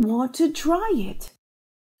 I want to try it.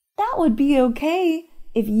 That would be okay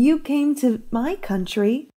if you came to my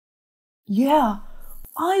country. Yeah,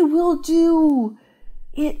 I will do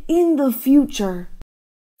it in the future.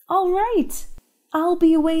 All right, I'll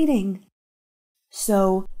be waiting.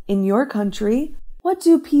 So, in your country, what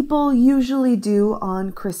do people usually do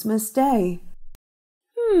on Christmas Day?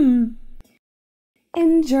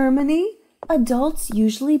 In Germany, adults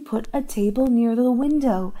usually put a table near the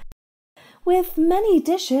window with many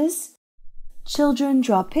dishes. Children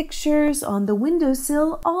draw pictures on the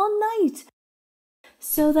windowsill all night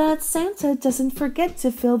so that Santa doesn't forget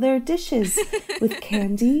to fill their dishes with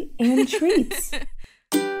candy and treats.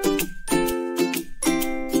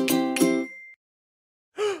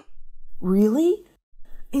 Really?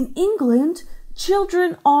 In England,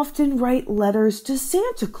 children often write letters to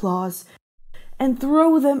Santa Claus and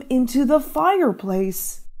throw them into the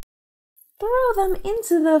fireplace. Throw them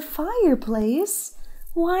into the fireplace?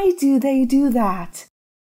 Why do they do that?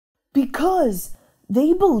 Because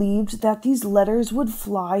they believed that these letters would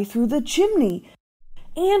fly through the chimney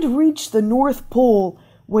and reach the North Pole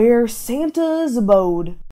where Santa's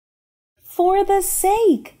abode. For the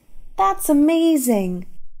sake! That's amazing!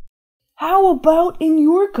 How about in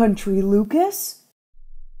your country, Lucas?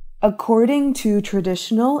 According to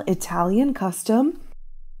traditional Italian custom,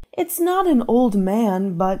 it's not an old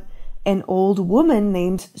man, but an old woman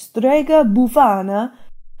named Strega Bufana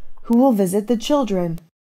who will visit the children.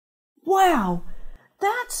 Wow,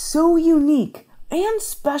 that's so unique and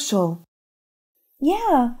special.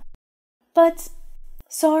 Yeah, but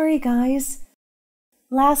sorry guys.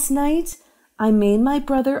 Last night, I made my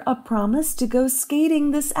brother a promise to go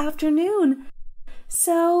skating this afternoon.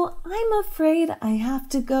 So I'm afraid I have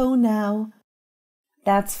to go now.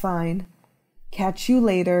 That's fine. Catch you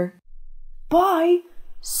later. Bye.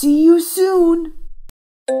 See you soon.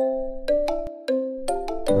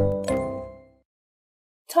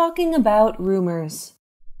 Talking about rumors.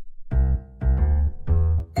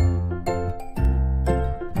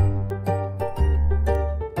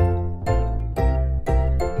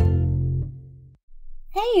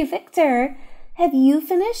 Hey, Victor. Have you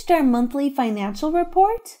finished our monthly financial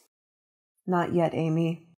report? Not yet,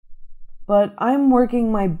 Amy. But I'm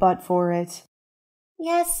working my butt for it.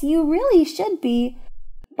 Yes, you really should be.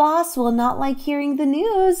 Boss will not like hearing the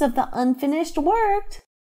news of the unfinished work.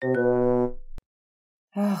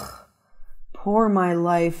 Ugh, poor my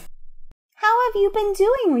life. How have you been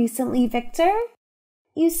doing recently, Victor?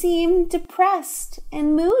 You seem depressed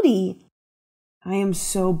and moody. I am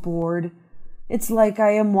so bored. It's like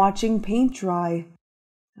I am watching paint dry.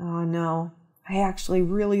 Oh no, I actually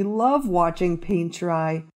really love watching paint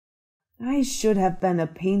dry. I should have been a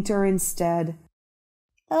painter instead.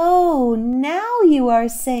 Oh, now you are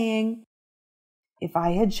saying. If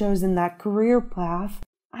I had chosen that career path,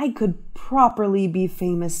 I could properly be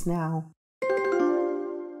famous now.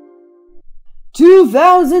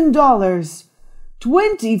 $2,000!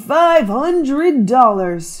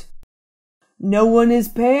 $2,500! No one is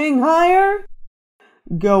paying higher?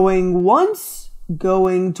 Going once,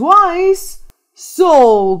 going twice,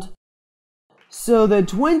 sold! So the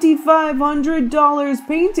 $2,500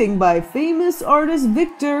 painting by famous artist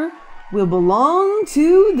Victor will belong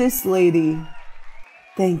to this lady.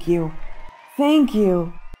 Thank you. Thank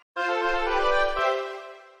you.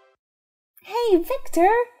 Hey,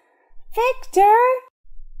 Victor! Victor!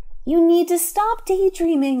 You need to stop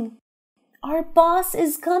daydreaming. Our boss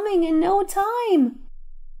is coming in no time.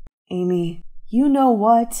 Amy, you know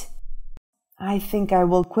what? I think I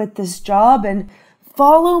will quit this job and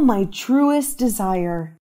follow my truest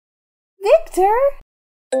desire. Victor!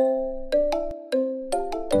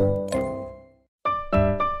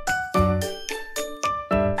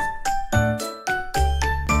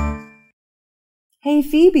 Hey,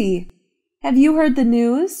 Phoebe, have you heard the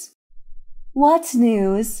news? What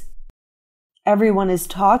news? Everyone is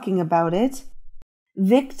talking about it.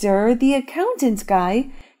 Victor, the accountant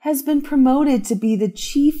guy, has been promoted to be the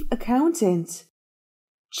chief accountant.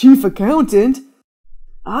 Chief accountant?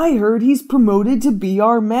 I heard he's promoted to be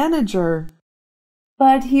our manager.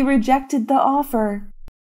 But he rejected the offer.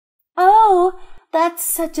 Oh, that's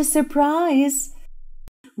such a surprise.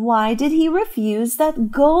 Why did he refuse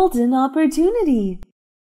that golden opportunity?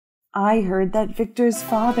 I heard that Victor's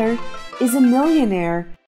father is a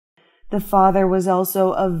millionaire. The father was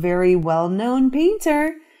also a very well-known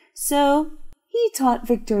painter, so he taught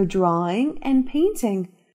Victor drawing and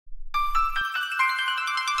painting.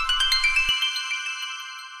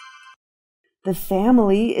 The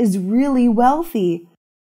family is really wealthy,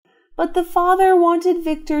 but the father wanted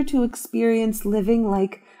Victor to experience living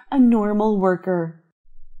like a normal worker.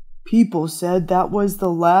 People said that was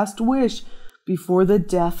the last wish before the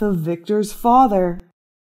death of Victor's father.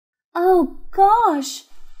 Oh gosh,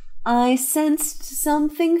 I sensed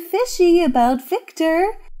something fishy about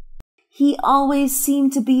Victor. He always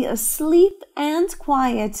seemed to be asleep and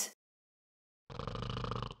quiet.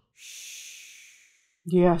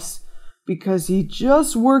 Yes, because he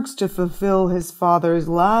just works to fulfill his father's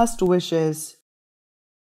last wishes.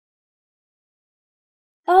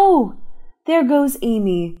 Oh, there goes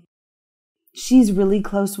Amy. She's really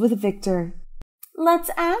close with Victor. Let's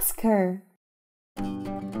ask her.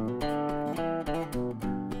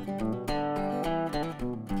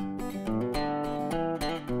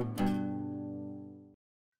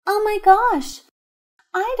 Oh my gosh!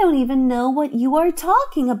 I don't even know what you are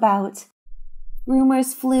talking about.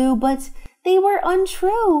 Rumors flew, but they were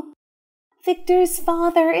untrue. Victor's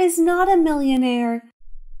father is not a millionaire.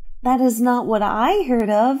 That is not what I heard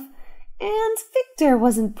of. And Victor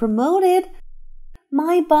wasn't promoted.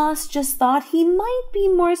 My boss just thought he might be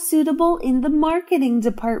more suitable in the marketing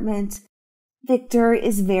department. Victor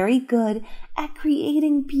is very good at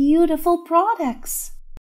creating beautiful products.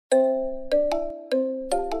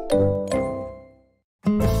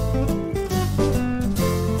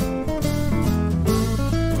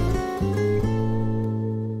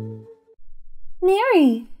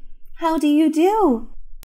 Mary, how do you do?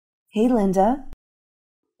 Hey, Linda.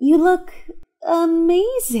 You look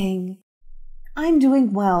amazing. I'm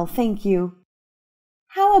doing well, thank you.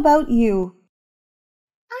 How about you?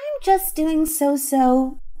 I'm just doing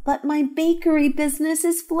so-so, but my bakery business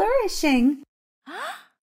is flourishing.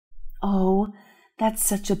 Oh, that's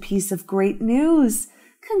such a piece of great news.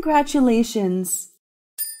 Congratulations.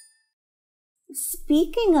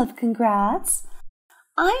 Speaking of congrats,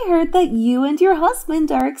 I heard that you and your husband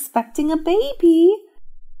are expecting a baby.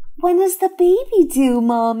 When is the baby due,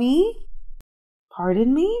 Mommy?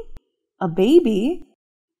 Pardon me? A baby?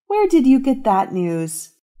 Where did you get that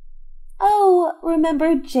news? Oh,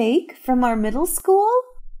 remember Jake from our middle school?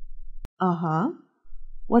 Uh-huh.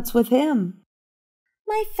 What's with him?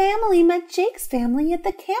 My family met Jake's family at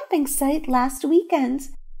the camping site last weekend.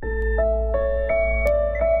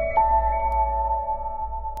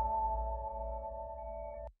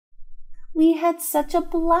 We had such a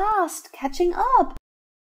blast catching up.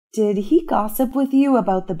 Did he gossip with you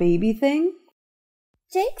about the baby thing?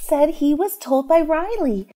 Jake said he was told by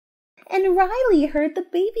Riley, and Riley heard the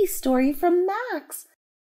baby story from Max.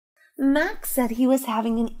 Max said he was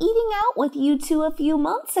having an eating out with you two a few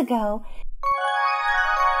months ago.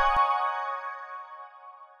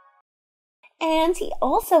 And he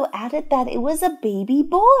also added that it was a baby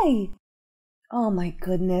boy. Oh my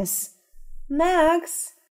goodness.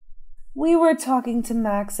 Max, we were talking to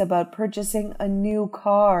Max about purchasing a new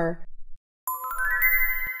car.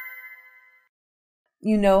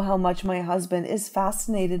 You know how much my husband is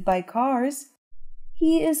fascinated by cars.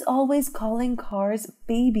 He is always calling cars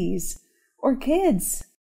babies or kids.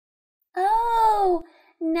 Oh,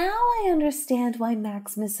 now I understand why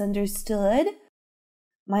Max misunderstood.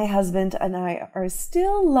 My husband and I are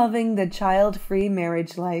still loving the child-free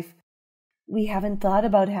marriage life. We haven't thought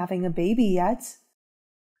about having a baby yet.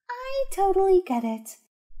 I totally get it.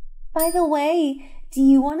 By the way, do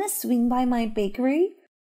you want to swing by my bakery?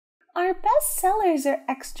 Our best sellers are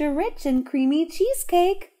extra rich and creamy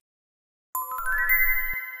cheesecake.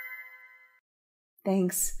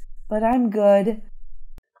 Thanks, but I'm good.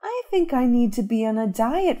 I think I need to be on a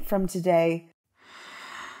diet from today.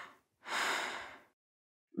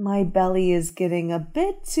 My belly is getting a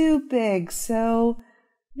bit too big, so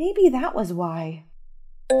maybe that was why.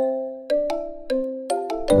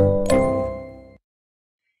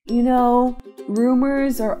 You know,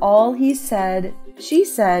 rumors are all he said, she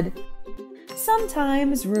said.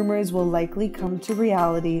 Sometimes rumors will likely come to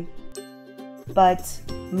reality, but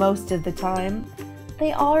most of the time,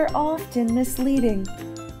 they are often misleading.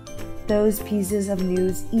 Those pieces of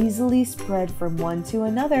news easily spread from one to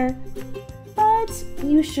another, but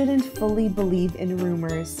you shouldn't fully believe in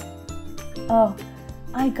rumors. Oh,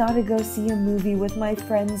 I gotta go see a movie with my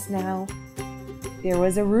friends now. There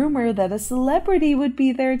was a rumor that a celebrity would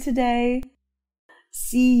be there today.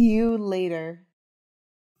 See you later.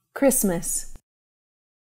 Christmas.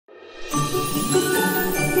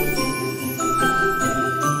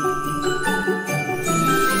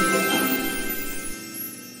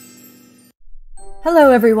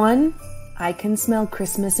 Hello, everyone. I can smell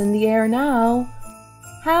Christmas in the air now.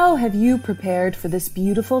 How have you prepared for this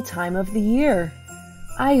beautiful time of the year?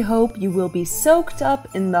 I hope you will be soaked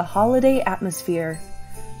up in the holiday atmosphere.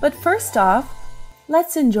 But first off,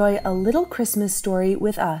 let's enjoy a little Christmas story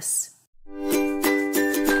with us.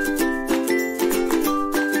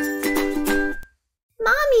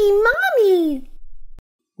 Mommy!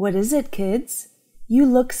 What is it, kids? You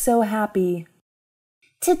look so happy.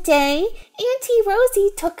 Today, Auntie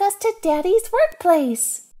Rosie took us to Daddy's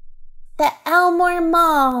workplace, the Elmore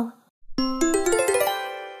Mall.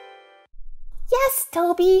 Yes,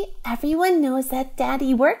 Toby, everyone knows that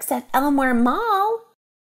Daddy works at Elmore Mall.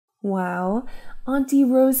 Wow, Auntie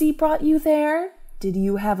Rosie brought you there? Did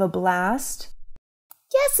you have a blast?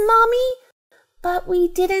 Yes, Mommy, but we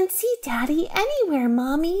didn't see Daddy anywhere,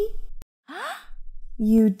 Mommy.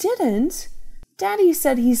 You didn't? Daddy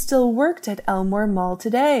said he still worked at Elmore Mall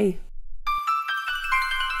today.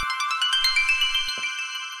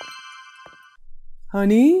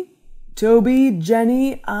 Honey, Toby,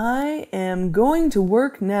 Jenny, I am going to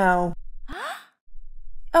work now.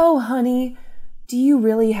 Oh, honey, do you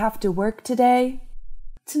really have to work today?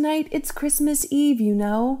 Tonight it's Christmas Eve, you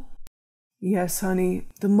know. Yes, honey,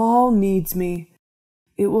 the mall needs me.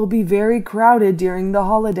 It will be very crowded during the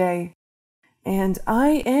holiday. And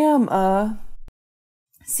I am a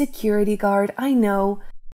security guard, I know.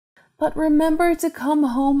 But remember to come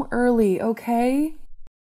home early, okay?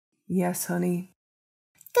 Yes, honey.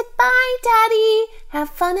 Goodbye, Daddy. Have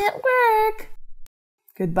fun at work.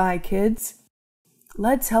 Goodbye, kids.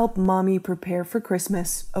 Let's help Mommy prepare for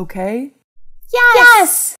Christmas, okay?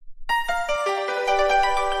 Yes!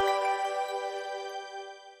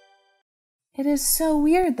 It is so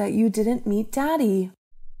weird that you didn't meet Daddy.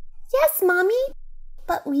 Yes, Mommy,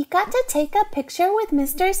 but we got to take a picture with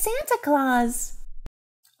Mr. Santa Claus.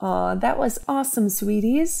 Aw, that was awesome,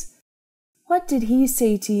 sweeties. What did he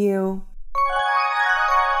say to you?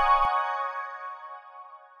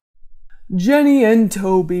 Jenny and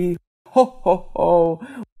Toby, ho ho ho,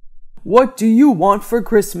 what do you want for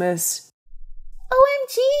Christmas?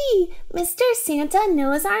 OMG, Mr. Santa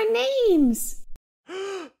knows our names.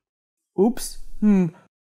 Oops,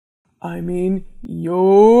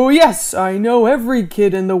 yes, I know every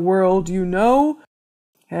kid in the world, you know.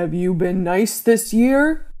 Have you been nice this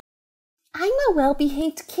year? I'm a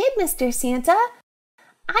well-behaved kid, Mr. Santa.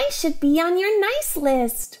 I should be on your nice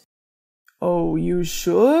list. Oh, you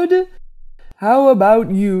should? How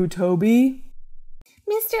about you, Toby?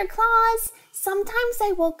 Mr. Claus, sometimes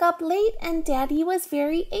I woke up late and Daddy was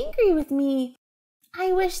very angry with me.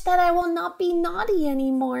 I wish that I will not be naughty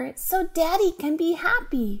anymore so Daddy can be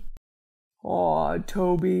happy. Aw,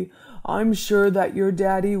 Toby, I'm sure that your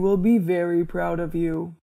daddy will be very proud of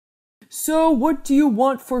you. So what do you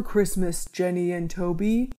want for Christmas, Jenny and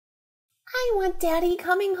Toby? I want Daddy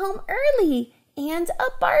coming home early and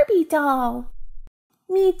a Barbie doll.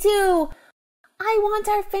 Me too. I want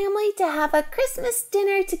our family to have a Christmas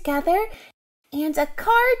dinner together and a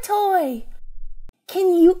car toy.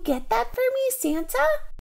 Can you get that for me, Santa?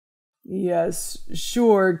 Yes,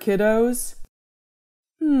 sure, kiddos.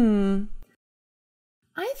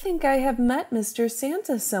 I think I have met Mr.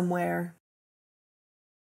 Santa somewhere.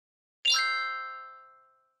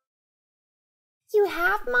 You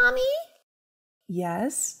have, Mommy?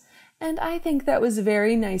 Yes, and I think that was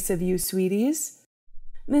very nice of you, sweeties.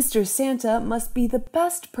 Mr. Santa must be the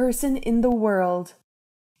best person in the world.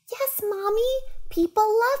 Yes, Mommy. People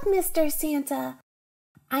love Mr. Santa.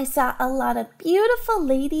 I saw a lot of beautiful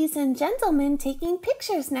ladies and gentlemen taking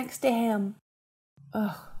pictures next to him.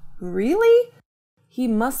 Ugh, really? He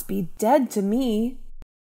must be dead to me.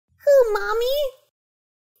 Who, Mommy?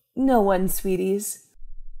 No one, sweeties.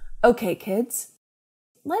 Okay, kids.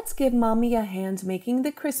 Let's give Mommy a hand making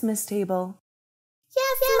the Christmas table.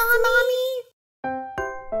 Yes, Mommy!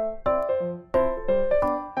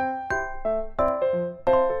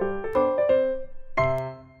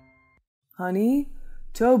 Honey,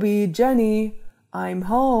 Toby, Jenny, I'm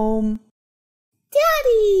home.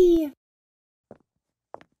 Daddy!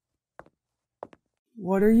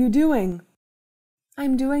 What are you doing?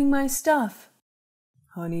 I'm doing my stuff.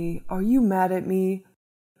 Honey, are you mad at me?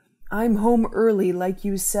 I'm home early like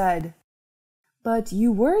you said. But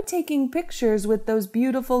you were taking pictures with those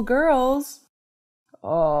beautiful girls.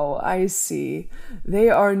 Oh, I see. They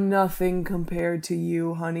are nothing compared to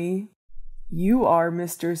you, honey. You are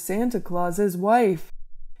Mr. Santa Claus's wife,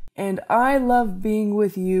 and I love being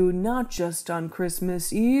with you not just on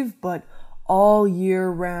Christmas Eve, but all year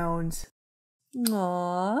round.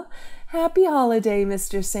 Aw, happy holiday,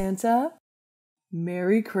 Mr. Santa.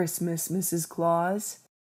 Merry Christmas, Mrs. Claus.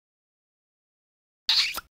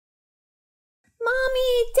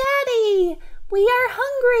 Mommy, Daddy, we are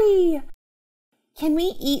hungry. Can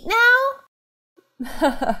we eat now?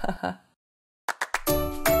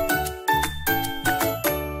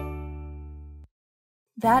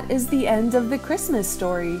 That is the end of the Christmas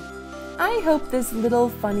story. I hope this little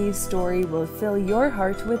funny story will fill your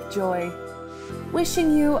heart with joy.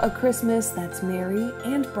 Wishing you a Christmas that's merry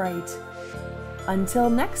and bright. Until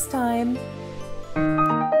next time.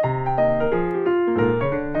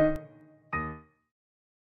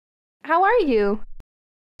 How are you?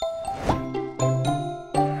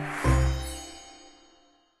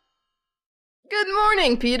 Good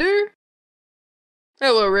morning, Peter.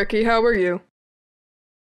 Hello, Ricky. How are you?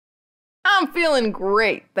 I'm feeling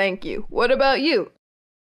great, thank you. What about you?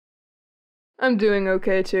 I'm doing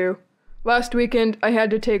okay, too. Last weekend, I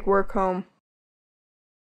had to take work home.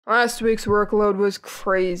 Last week's workload was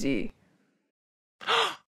crazy.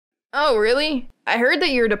 Oh, really? I heard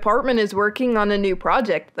that your department is working on a new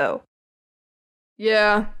project, though.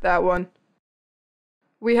 Yeah, that one.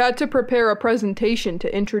 We had to prepare a presentation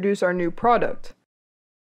to introduce our new product.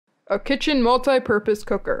 A kitchen multi-purpose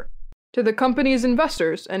cooker to the company's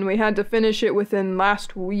investors, and we had to finish it within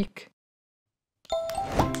last week.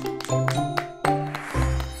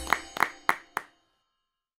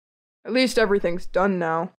 At least everything's done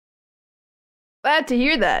now. Glad to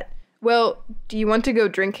hear that. Well, do you want to go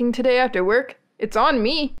drinking today after work? It's on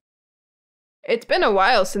me. It's been a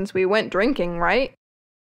while since we went drinking, right?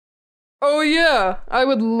 Oh yeah, I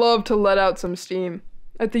would love to let out some steam.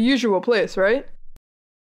 At the usual place, right?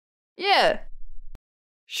 Yeah.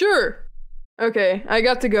 Sure. Okay, I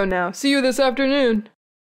got to go now. See you this afternoon.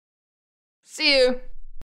 See you.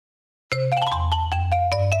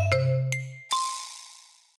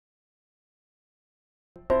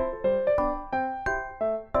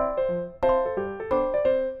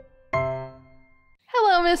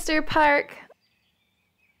 Hello, Mr. Park.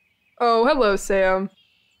 Oh, hello, Sam.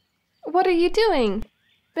 What are you doing?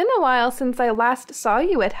 Been a while since I last saw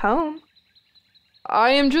you at home.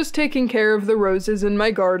 I am just taking care of the roses in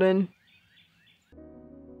my garden.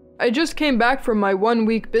 I just came back from my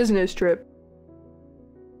 1-week business trip.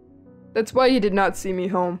 That's why you did not see me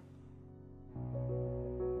home.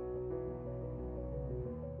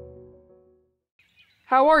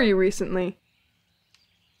 How are you recently?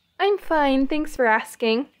 I'm fine, thanks for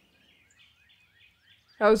asking.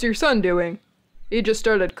 How's your son doing? He just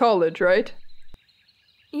started college, right?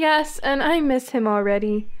 Yes, and I miss him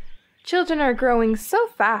already. Children are growing so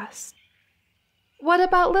fast. What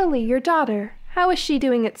about Lily, your daughter? How is she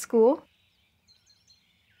doing at school?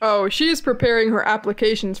 Oh, she is preparing her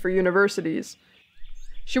applications for universities.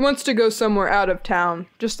 She wants to go somewhere out of town,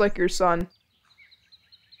 just like your son.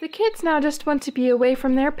 The kids now just want to be away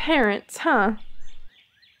from their parents, huh?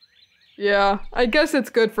 Yeah, I guess it's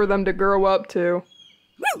good for them to grow up too.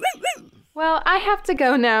 Well, I have to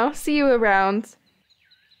go now. See you around.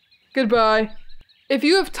 Goodbye. If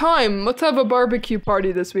you have time, let's have a barbecue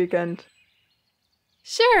party this weekend.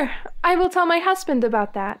 Sure, I will tell my husband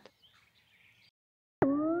about that.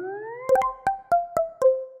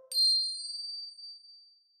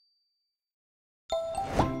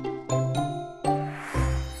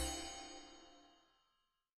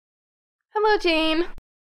 Hello, Jane.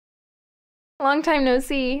 Long time no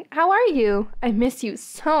see. How are you? I miss you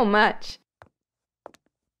so much.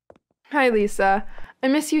 Hi, Lisa. I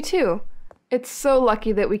miss you too. It's so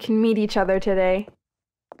lucky that we can meet each other today.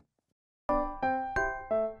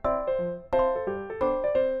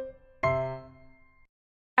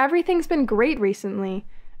 everything's been great recently.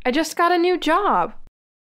 I just got a new job.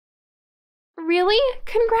 Really?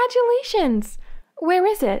 Congratulations! Where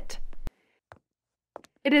is it?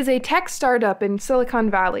 It is a tech startup in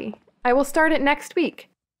Silicon Valley. I will start it next week.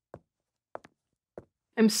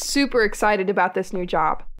 I'm super excited about this new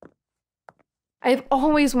job. I've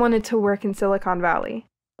always wanted to work in Silicon Valley.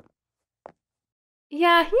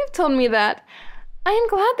 Yeah, you've told me that. I am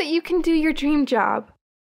glad that you can do your dream job.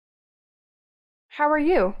 How are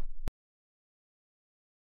you?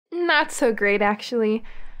 Not so great, actually.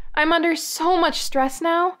 I'm under so much stress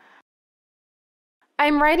now.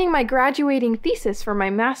 I'm writing my graduating thesis for my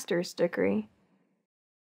master's degree.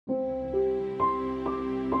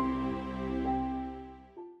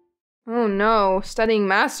 Oh no, studying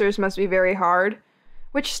masters must be very hard.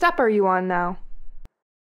 Which step are you on now?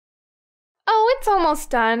 Oh, it's almost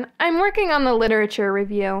done. I'm working on the literature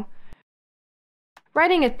review.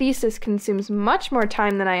 Writing a thesis consumes much more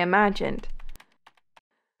time than I imagined.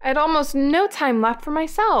 I had almost no time left for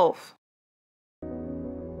myself.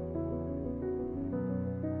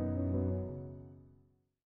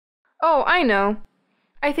 Oh, I know.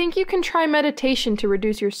 I think you can try meditation to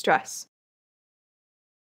reduce your stress.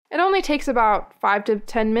 It only takes about 5 to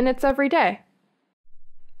 10 minutes every day.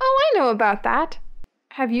 Oh, I know about that.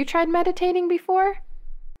 Have you tried meditating before?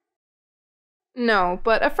 No,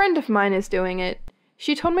 but a friend of mine is doing it.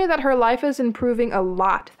 She told me that her life is improving a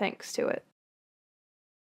lot thanks to it.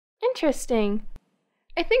 Interesting.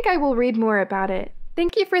 I think I will read more about it.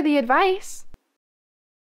 Thank you for the advice.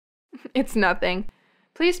 It's nothing.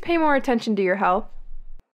 Please pay more attention to your health.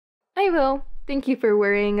 I will. Thank you for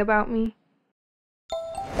worrying about me.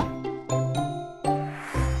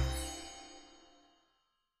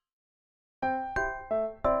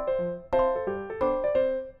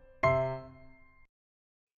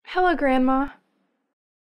 Hello, Grandma.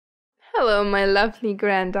 Hello, my lovely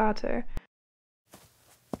granddaughter.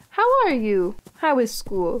 How are you? How is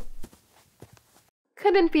school?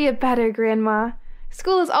 Couldn't be a better, Grandma.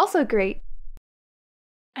 School is also great.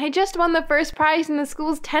 I just won the first prize in the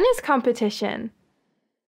school's tennis competition.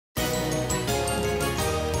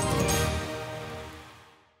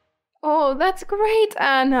 Oh, that's great,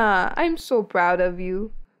 Anna. I'm so proud of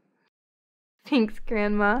you. Thanks,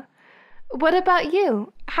 Grandma. What about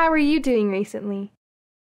you? How are you doing recently?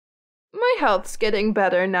 My health's getting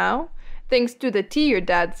better now, thanks to the tea your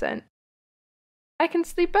dad sent. I can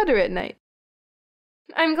sleep better at night.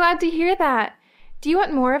 I'm glad to hear that. Do you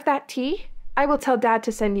want more of that tea? I will tell Dad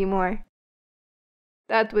to send you more.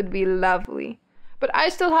 That would be lovely, but I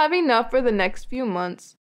still have enough for the next few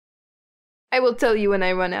months. I will tell you when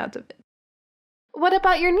I run out of it. What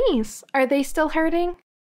about your knees? Are they still hurting?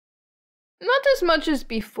 Not as much as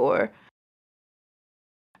before.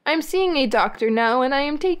 I'm seeing a doctor now and I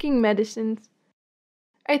am taking medicines.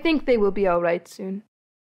 I think they will be all right soon.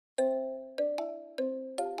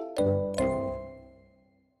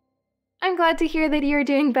 I'm glad to hear that you are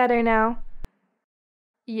doing better now.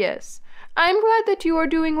 Yes, I'm glad that you are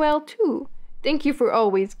doing well too. Thank you for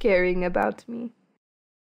always caring about me.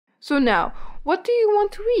 So now, what do you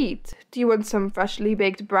want to eat? Do you want some freshly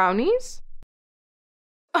baked brownies?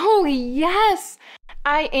 Oh yes!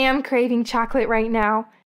 I am craving chocolate right now.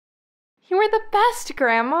 You are the best,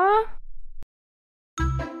 Grandma.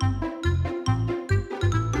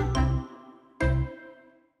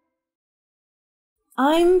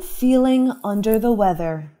 I'm feeling under the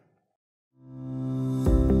weather.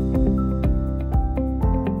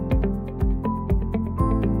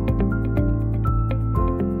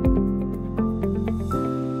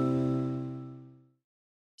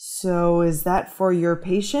 So, is that for your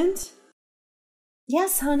patient?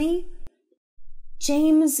 Yes, honey.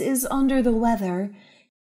 James is under the weather.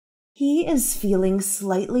 He is feeling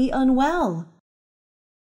slightly unwell.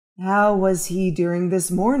 How was he during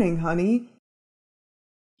this morning, honey?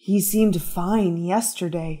 He seemed fine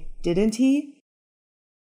yesterday, didn't he?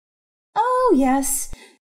 Oh, yes.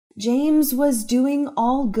 James was doing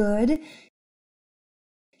all good.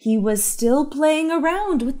 He was still playing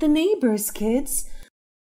around with the neighbors' kids.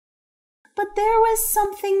 But there was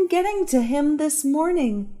something getting to him this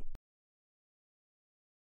morning.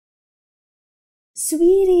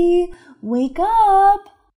 Sweetie, wake up!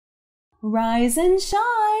 Rise and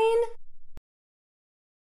shine!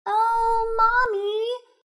 Oh,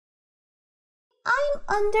 Mommy! I'm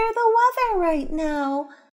under the weather right now.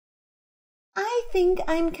 I think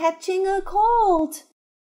I'm catching a cold.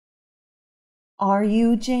 Are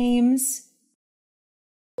you, James?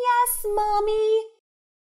 Yes, Mommy.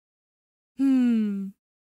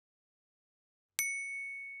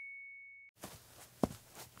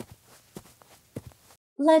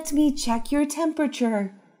 Let me check your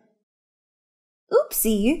temperature.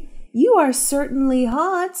 see. You are certainly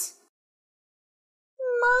hot.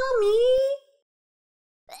 Mommy?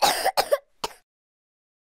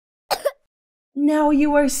 Now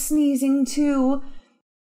you are sneezing too.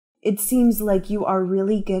 It seems like you are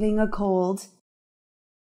really getting a cold.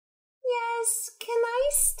 Yes, can I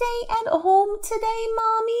stay at home today,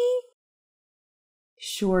 Mommy?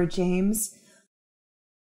 Sure, James.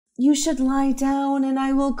 You should lie down and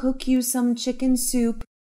I will cook you some chicken soup.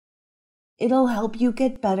 It'll help you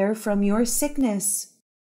get better from your sickness.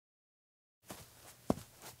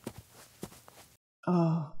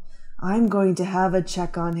 Oh, I'm going to have a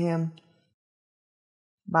check on him.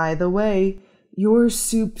 By the way, your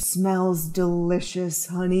soup smells delicious,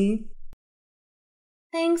 honey.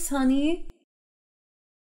 Thanks, honey.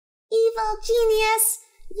 Evil genius!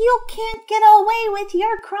 You can't get away with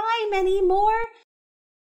your crime anymore.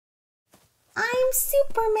 I'm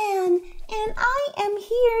Superman, and I am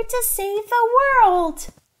here to save the world.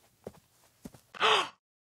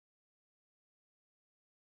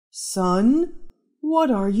 Son, what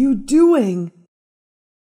are you doing?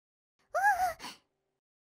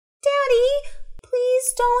 Daddy,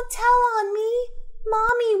 please don't tell on me.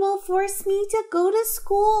 Mommy will force me to go to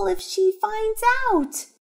school if she finds out.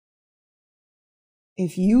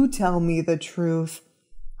 If you tell me the truth,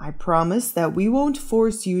 I promise that we won't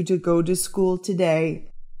force you to go to school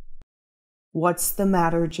today. What's the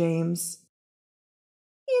matter, James?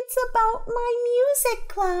 It's about my music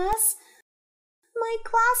class. My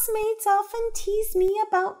classmates often tease me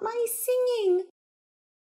about my singing.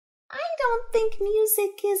 I don't think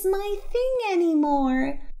music is my thing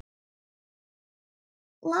anymore.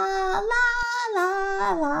 La la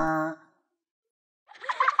la la.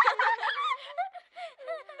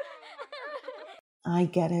 I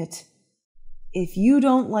get it. If you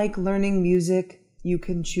don't like learning music, you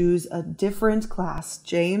can choose a different class,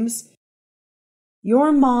 James.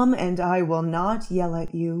 Your mom and I will not yell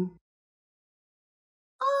at you.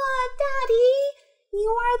 Aw, Daddy,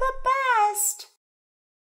 you are the best.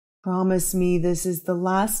 Promise me this is the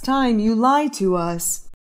last time you lie to us.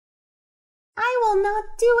 I will not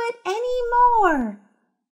do it anymore.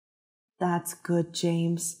 That's good,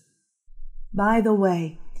 James. By the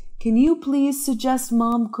way, can you please suggest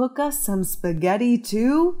Mom cook us some spaghetti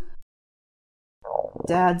too?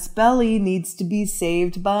 Dad's belly needs to be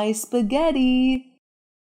saved by spaghetti.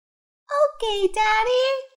 Okay, Daddy.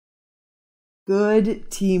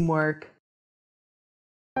 Good teamwork.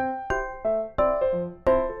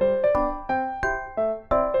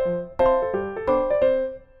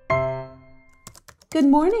 Good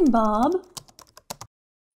morning, Bob.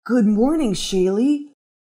 Good morning, Shaylee.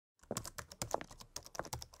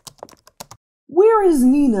 Where is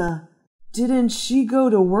Nina? Didn't she go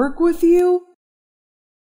to work with you?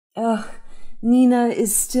 Nina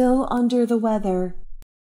is still under the weather.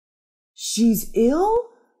 She's ill?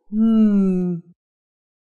 No,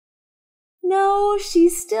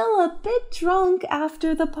 she's still a bit drunk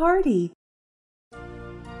after the party.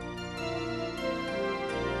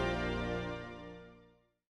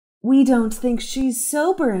 We don't think she's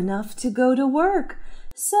sober enough to go to work,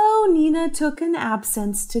 so Nina took an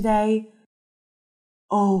absence today.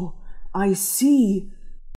 Oh, I see.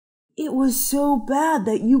 It was so bad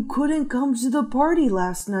that you couldn't come to the party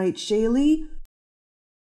last night, Shaylee.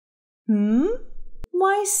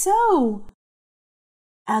 Why so?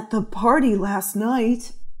 At the party last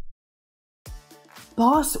night,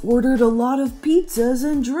 Boss ordered a lot of pizzas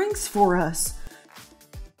and drinks for us.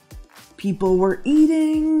 People were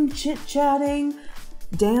eating, chit-chatting,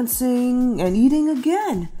 dancing, and eating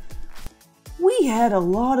again. We had a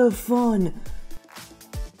lot of fun.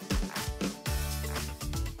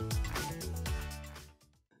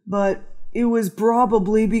 But it was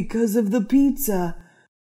probably because of the pizza.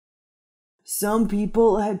 Some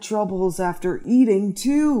people had troubles after eating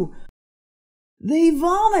too. They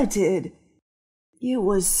vomited. It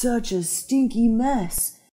was such a stinky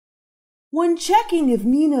mess. When checking if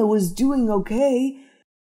Nina was doing okay,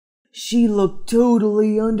 she looked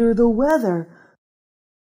totally under the weather.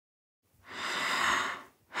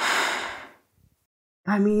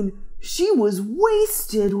 I mean, she was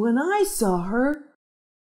wasted when I saw her.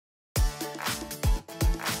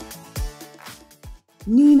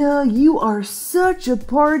 Nina, you are such a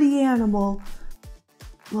party animal.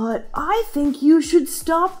 But I think you should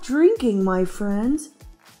stop drinking, my friend.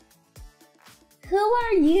 Who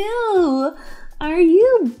are you? Are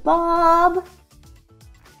you Bob?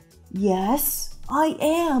 Yes, I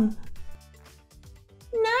am.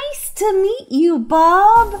 Nice to meet you,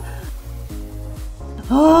 Bob.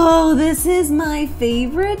 Oh, this is my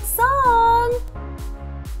favorite song.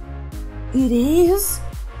 It is?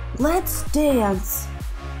 Let's dance.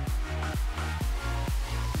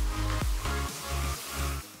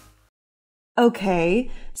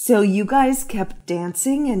 Okay, so you guys kept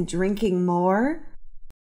dancing and drinking more?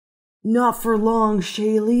 Not for long,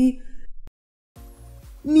 Shaylee.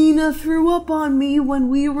 Nina threw up on me when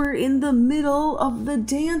we were in the middle of the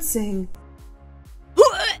dancing.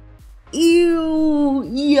 Ew,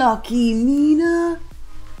 yucky, Nina.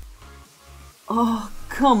 Oh,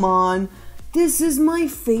 come on. This is my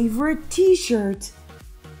favorite t-shirt.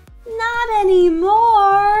 Not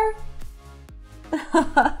anymore.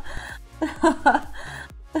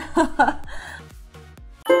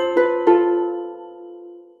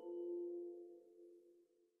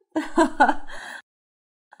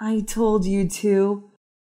 I told you to.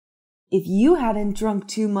 If you hadn't drunk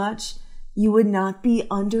too much, you would not be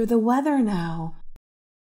under the weather now.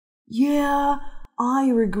 Yeah, I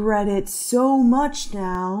regret it so much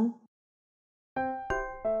now.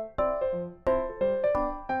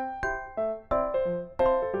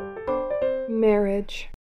 Marriage.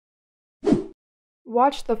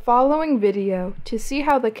 Watch the following video to see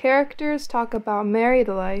how the characters talk about married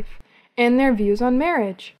life and their views on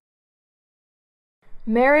marriage.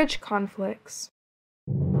 Marriage conflicts.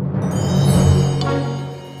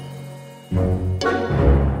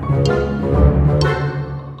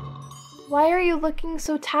 Why are you looking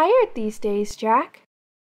so tired these days, Jack?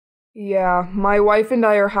 Yeah, my wife and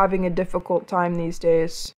I are having a difficult time these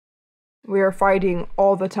days. We are fighting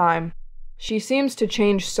all the time. She seems to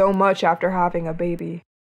change so much after having a baby.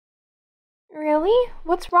 Really?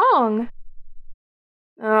 What's wrong?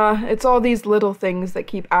 It's all these little things that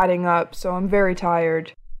keep adding up, so I'm very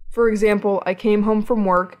tired. For example, I came home from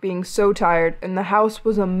work being so tired and the house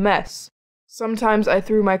was a mess. Sometimes I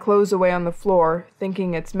threw my clothes away on the floor,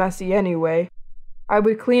 thinking it's messy anyway. I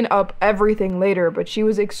would clean up everything later, but she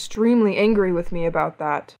was extremely angry with me about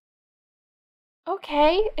that.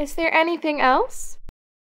 Okay, is there anything else?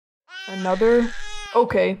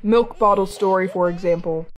 Okay, milk bottle story for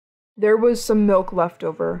example. There was some milk left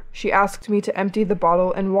over. She asked me to empty the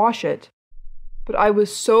bottle and wash it. But I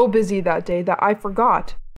was so busy that day that I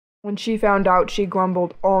forgot. When she found out, she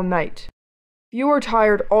grumbled all night. If you are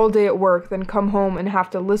tired all day at work, then come home and have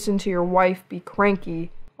to listen to your wife be cranky.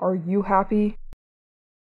 Are you happy?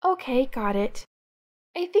 Okay, got it.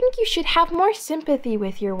 I think you should have more sympathy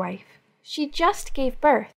with your wife. She just gave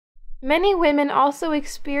birth. Many women also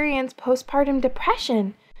experience postpartum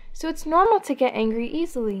depression, so it's normal to get angry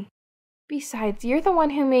easily. Besides, you're the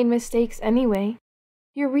one who made mistakes anyway.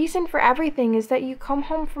 Your reason for everything is that you come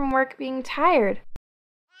home from work being tired.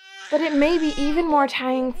 But it may be even more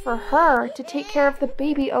tiring for her to take care of the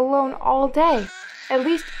baby alone all day. At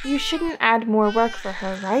least you shouldn't add more work for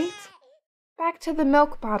her, right? Back to the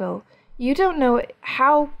milk bottle. You don't know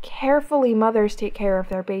how carefully mothers take care of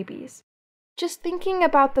their babies. Just thinking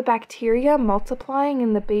about the bacteria multiplying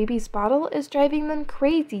in the baby's bottle is driving them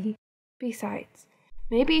crazy. Besides,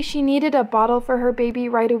 maybe she needed a bottle for her baby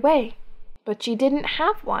right away, but she didn't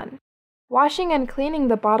have one. Washing and cleaning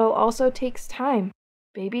the bottle also takes time.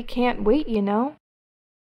 Baby can't wait, you know?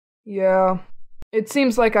 Yeah, it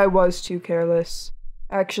seems like I was too careless.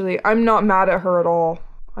 Actually, I'm not mad at her at all.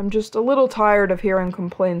 I'm just a little tired of hearing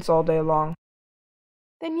complaints all day long.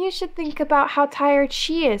 Then you should think about how tired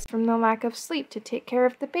she is from the lack of sleep to take care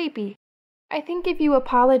of the baby. I think if you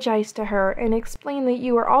apologize to her and explain that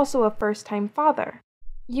you are also a first-time father,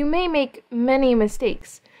 you may make many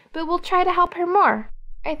mistakes, but we'll try to help her more.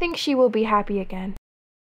 I think she will be happy again.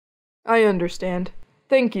 I understand.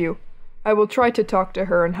 Thank you. I will try to talk to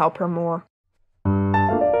her and help her more.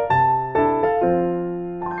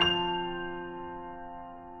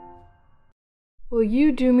 Will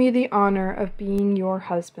you do me the honor of being your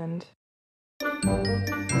husband?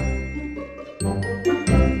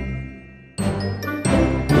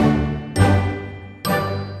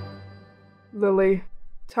 Lily,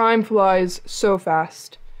 time flies so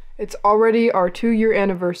fast. It's already our 2-year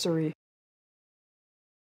anniversary.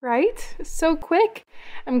 Right? So quick.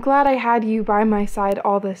 I'm glad I had you by my side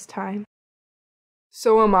all this time.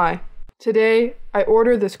 So am I. Today, I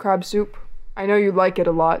ordered this crab soup. I know you like it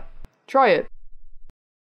a lot. Try it.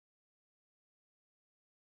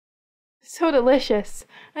 So delicious.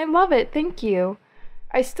 I love it, thank you.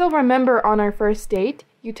 I still remember on our first date,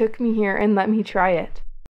 you took me here and let me try it.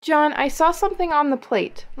 John, I saw something on the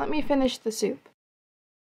plate. Let me finish the soup.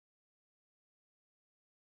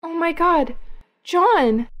 Oh my God,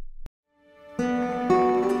 John!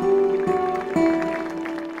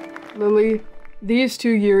 Lily, these 2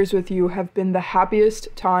 years with you have been the happiest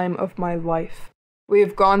time of my life. We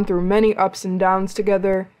have gone through many ups and downs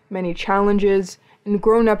together, many challenges, and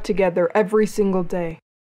grown up together every single day.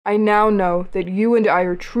 I now know that you and I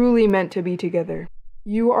are truly meant to be together.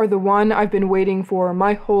 You are the one I've been waiting for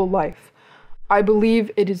my whole life. I believe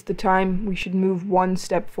it is the time we should move one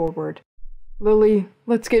step forward. Lily,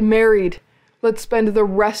 let's get married. Let's spend the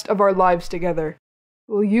rest of our lives together.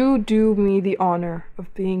 Will you do me the honor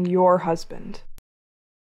of being your husband?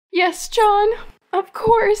 Yes, John. Of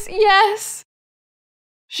course, yes.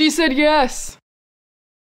 She said yes.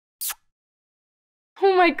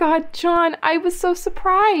 Oh my God, John, I was so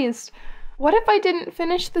surprised. What if I didn't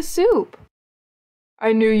finish the soup?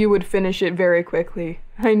 I knew you would finish it very quickly.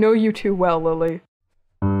 I know you too well, Lily.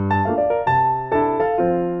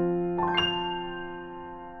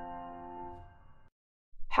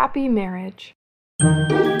 Happy marriage.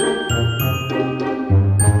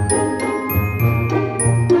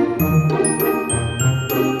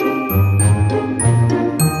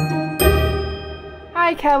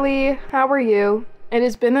 Hi, Kelly. How are you? It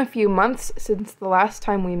has been a few months since the last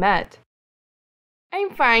time we met. I'm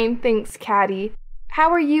fine, thanks, Caddy.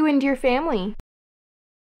 How are you and your family?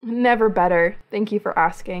 Never better. Thank you for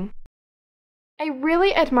asking. I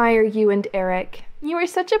really admire you and Eric. You are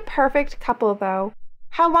such a perfect couple, though.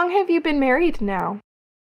 How long have you been married now?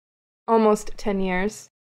 Almost 10 years.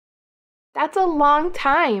 That's a long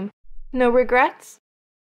time. No regrets?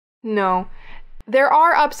 No. There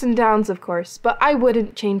are ups and downs, of course, but I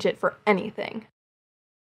wouldn't change it for anything.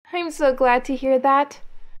 I'm so glad to hear that.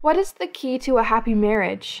 What is the key to a happy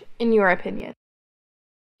marriage, in your opinion?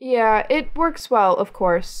 Yeah, it works well, of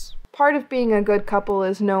course. Part of being a good couple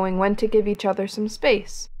is knowing when to give each other some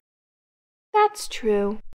space. That's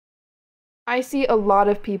true. I see a lot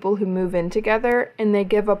of people who move in together and they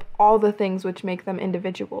give up all the things which make them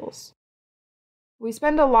individuals. We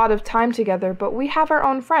spend a lot of time together, but we have our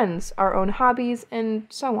own friends, our own hobbies, and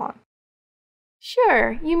so on.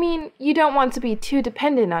 Sure, you mean you don't want to be too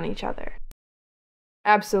dependent on each other?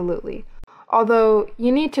 Absolutely. Although,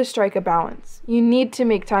 you need to strike a balance. You need to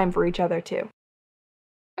make time for each other too.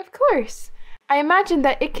 Of course. I imagine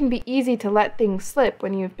that it can be easy to let things slip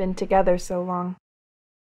when you've been together so long.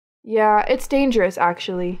 Yeah, it's dangerous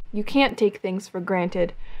actually. You can't take things for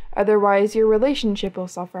granted, otherwise your relationship will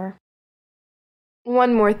suffer.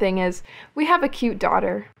 One more thing is, we have a cute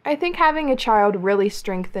daughter. I think having a child really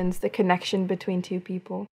strengthens the connection between two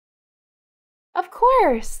people. Of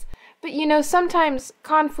course! But you know, sometimes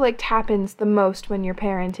conflict happens the most when you're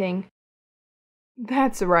parenting.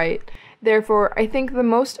 That's right. Therefore, I think the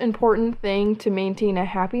most important thing to maintain a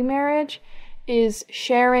happy marriage is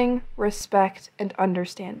sharing, respect, and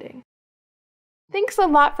understanding. Thanks a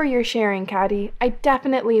lot for your sharing, Caddy. I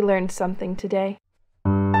definitely learned something today.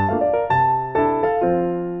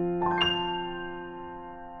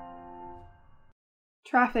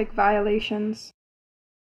 Traffic violations.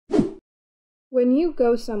 When you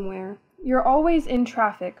go somewhere, you're always in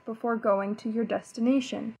traffic before going to your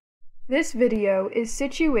destination. This video is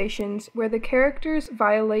situations where the characters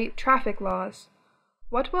violate traffic laws.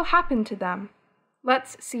 What will happen to them?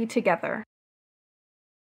 Let's see together.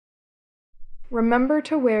 Remember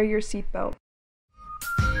to wear your seatbelt.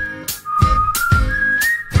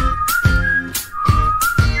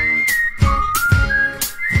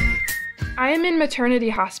 I am in maternity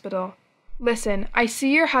hospital. Listen, I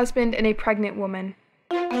see your husband and a pregnant woman.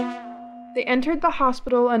 They entered the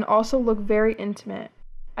hospital and also look very intimate.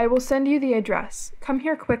 I will send you the address. Come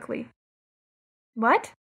here quickly.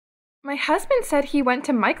 What? My husband said he went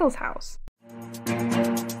to Michael's house. The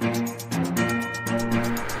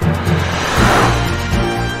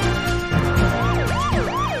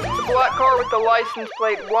black car with the license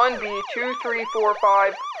plate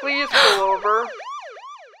 1B2345, please pull over.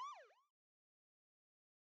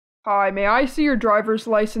 Hi, may I see your driver's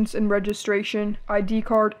license and registration, ID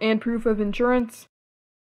card, and proof of insurance?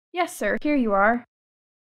 Yes, sir. Here you are.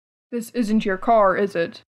 This isn't your car, is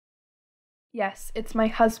it? Yes, it's my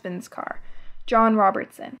husband's car, John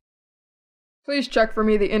Robertson. Please check for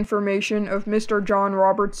me the information of Mr. John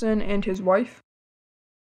Robertson and his wife.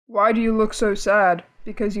 Why do you look so sad?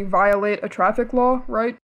 Because you violate a traffic law,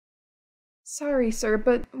 right? Sorry, sir,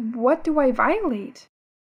 but what do I violate?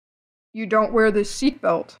 You don't wear this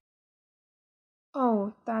seatbelt.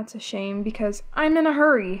 Oh, that's a shame, because I'm in a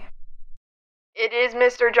hurry. It is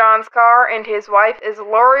Mr. John's car, and his wife is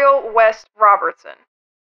L'Oreal West Robertson.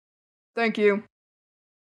 Thank you.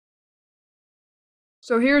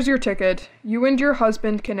 So here's your ticket. You and your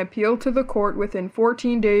husband can appeal to the court within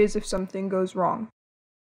 14 days if something goes wrong.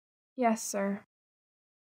 Yes, sir.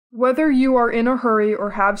 Whether you are in a hurry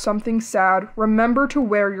or have something sad, remember to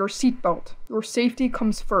wear your seatbelt. Your safety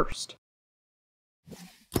comes first.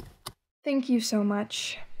 Thank you so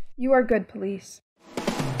much. You are good police.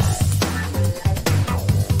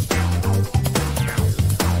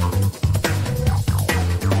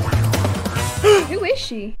 is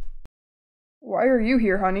she? Why are you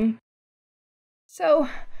here, honey? So,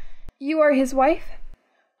 you are his wife?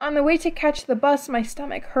 On the way to catch the bus, my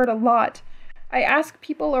stomach hurt a lot. I asked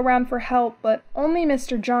people around for help, but only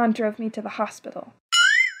Mr. John drove me to the hospital.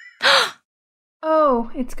 Oh,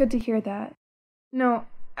 it's good to hear that. No,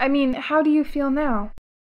 I mean, how do you feel now?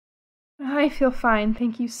 I feel fine,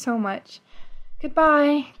 thank you so much.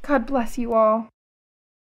 Goodbye. God bless you all.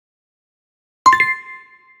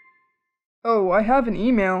 Oh, I have an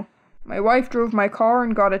email. My wife drove my car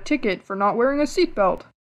and got a ticket for not wearing a seatbelt.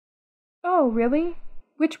 Oh, really?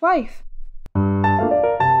 Which wife?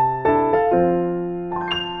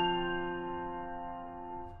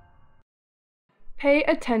 Pay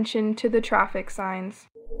attention to the traffic signs.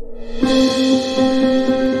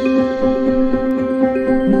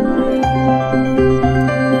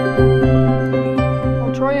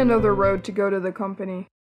 I'll try another road to go to the company.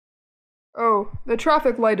 Oh, the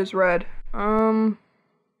traffic light is red.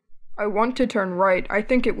 I want to turn right. I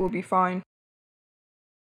think it will be fine.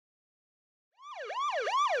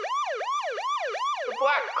 The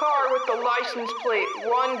black car with the license plate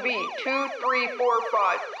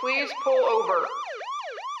 1B2345. Please pull over.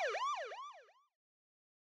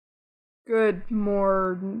 Good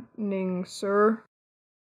morning, sir.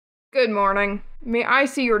 Good morning. May I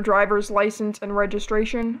see your driver's license and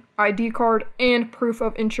registration, ID card, and proof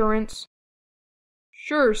of insurance?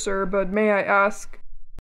 Sure, sir, but may I ask,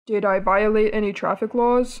 did I violate any traffic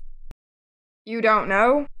laws? You don't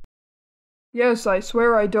know? Yes, I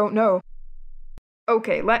swear I don't know.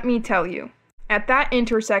 Okay, let me tell you. At that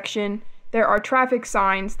intersection, there are traffic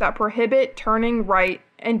signs that prohibit turning right,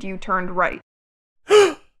 and you turned right.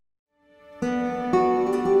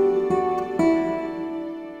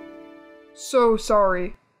 So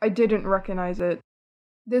sorry. I didn't recognize it.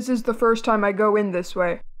 This is the first time I go in this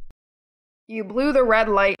way. You blew the red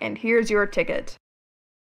light, and here's your ticket.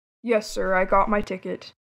 Yes, sir, I got my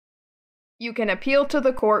ticket. You can appeal to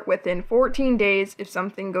the court within 14 days if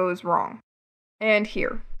something goes wrong. And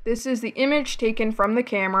here, this is the image taken from the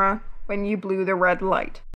camera when you blew the red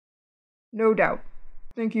light. No doubt.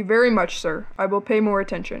 Thank you very much, sir. I will pay more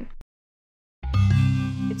attention.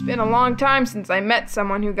 It's been a long time since I met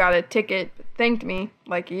someone who got a ticket but thanked me,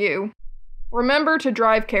 like you. Remember to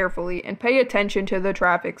drive carefully and pay attention to the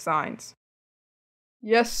traffic signs.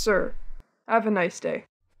 Yes, sir. Have a nice day.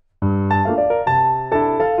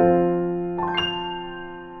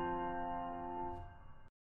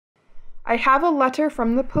 I have a letter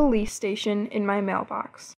from the police station in my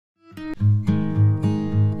mailbox.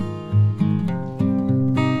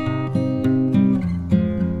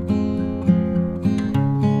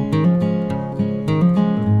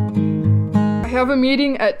 I have a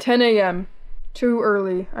meeting at 10 a.m. Too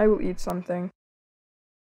early. I will eat something.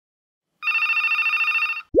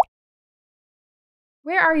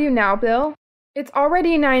 Where are you now, Bill? It's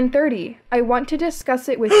already 9:30. I want to discuss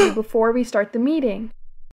it with you before we start the meeting.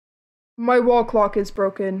 My wall clock is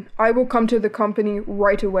broken. I will come to the company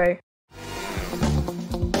right away.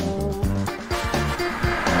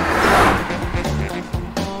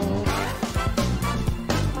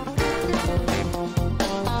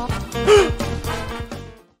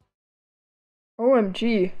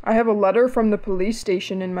 OMG, I have a letter from the police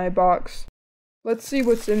station in my box. Let's see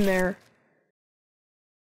what's in there.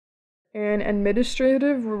 An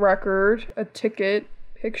administrative record, a ticket,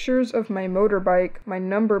 pictures of my motorbike, my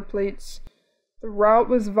number plates, the route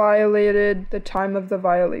was violated, the time of the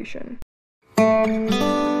violation.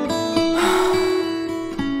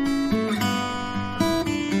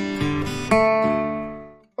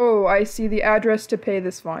 Oh, I see the address to pay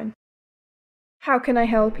this fine. How can I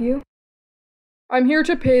help you? I'm here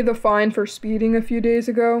to pay the fine for speeding a few days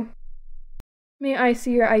ago. May I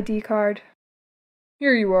see your ID card?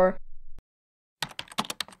 Here you are.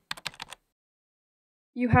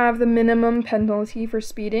 You have the minimum penalty for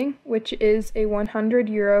speeding, which is a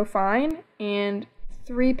 €100 fine and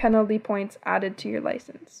 3 penalty points added to your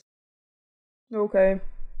license. Okay.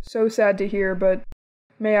 So sad to hear, but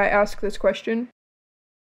may I ask this question?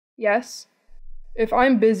 Yes. If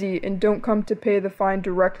I'm busy and don't come to pay the fine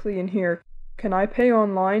directly in here, can I pay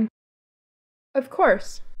online? Of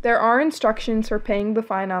course. There are instructions for paying the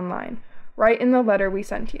fine online, right in the letter we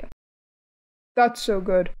sent you. That's so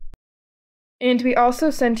good. And we also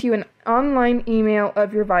sent you an online email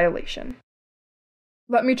of your violation.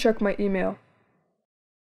 Let me check my email.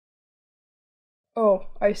 Oh,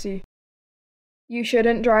 I see. You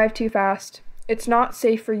shouldn't drive too fast. It's not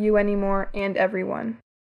safe for you anymore and everyone.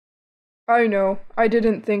 I know. I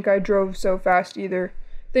didn't think I drove so fast either.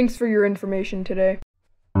 Thanks for your information today.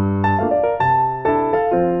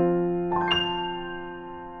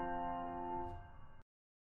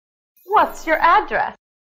 What's your address?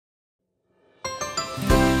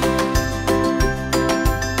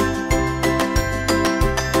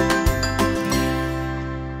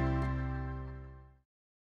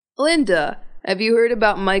 Linda, have you heard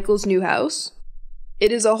about Michael's new house?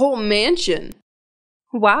 It is a whole mansion.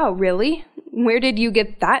 Wow, really? Where did you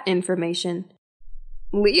get that information?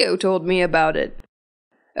 Leo told me about it.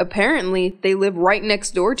 Apparently, they live right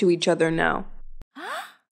next door to each other now.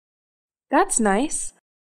 That's nice.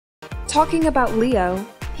 Talking about Leo,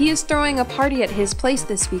 he is throwing a party at his place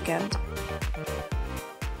this weekend.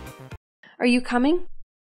 Are you coming?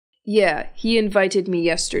 Yeah, he invited me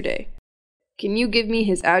yesterday. Can you give me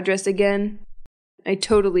his address again? I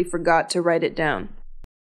totally forgot to write it down.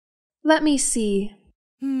 Let me see.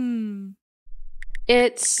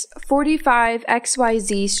 It's 45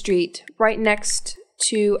 XYZ Street, right next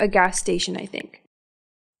to a gas station, I think.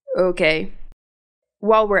 Okay.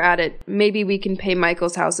 While we're at it, maybe we can pay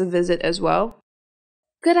Michael's house a visit as well?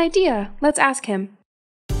 Good idea. Let's ask him.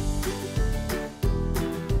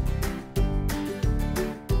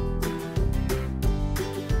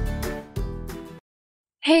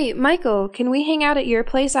 Hey, Michael, can we hang out at your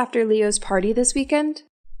place after Leo's party this weekend?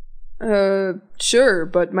 Sure,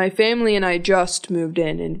 but my family and I just moved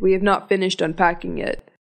in, and we have not finished unpacking yet.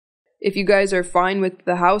 If you guys are fine with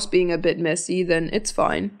the house being a bit messy, then it's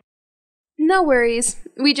fine. No worries.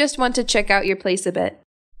 We just want to check out your place a bit.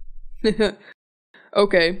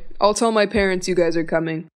 Okay, I'll tell my parents you guys are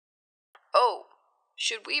coming. Oh,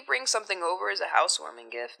 should we bring something over as a housewarming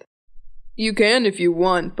gift? You can if you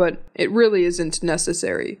want, but it really isn't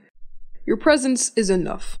necessary. Your presence is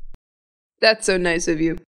enough. That's so nice of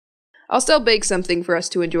you. I'll still bake something for us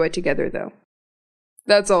to enjoy together, though.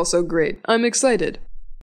 That's also great. I'm excited.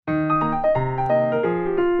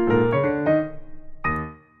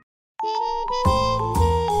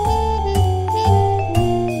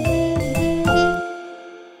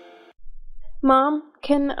 Mom,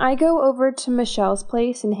 can I go over to Michelle's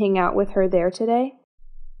place and hang out with her there today?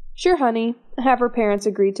 Sure, honey. Have her parents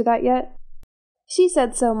agreed to that yet? She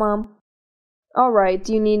said so, Mom. All right,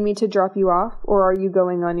 do you need me to drop you off, or are you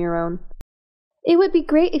going on your own? It would be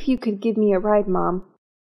great if you could give me a ride, Mom.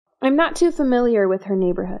 I'm not too familiar with her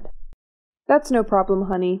neighborhood. That's no problem,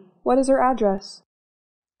 honey. What is her address?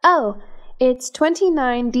 Oh, it's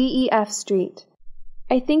 29 DEF Street.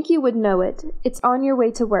 I think you would know it. It's on your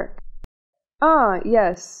way to work. Ah,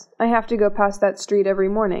 yes. I have to go past that street every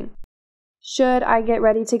morning. Should I get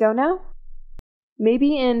ready to go now?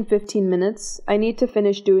 Maybe in 15 minutes. I need to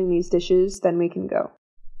finish doing these dishes, then we can go.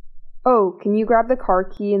 Oh, can you grab the car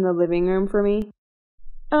key in the living room for me?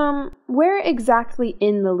 Where exactly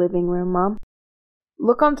in the living room, Mom?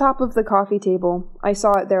 Look on top of the coffee table. I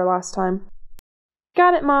saw it there last time.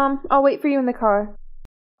 Got it, Mom. I'll wait for you in the car.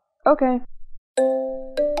 Okay.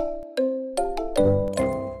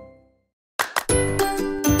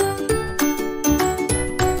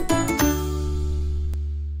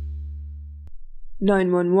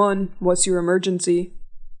 "911, what's your emergency?"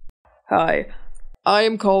 Hi, I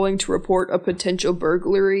am calling to report a potential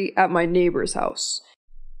burglary at my neighbor's house.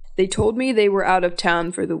 They told me they were out of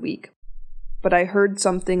town for the week, but I heard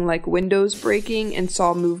something like windows breaking and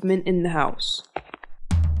saw movement in the house.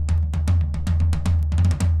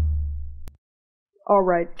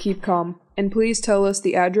 Alright, keep calm, and please tell us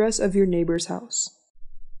the address of your neighbor's house.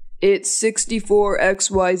 It's 64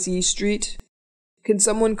 XYZ Street. Can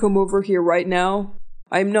someone come over here right now?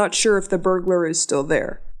 I'm not sure if the burglar is still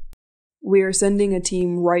there. We are sending a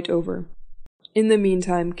team right over. In the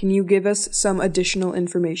meantime, can you give us some additional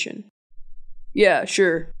information? Yeah,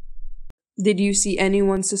 sure. Did you see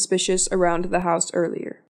anyone suspicious around the house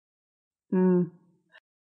earlier?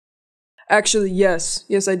 Actually, yes.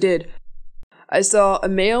 Yes, I did. I saw a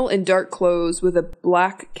male in dark clothes with a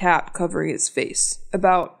black cap covering his face.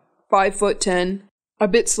 About 5'10", a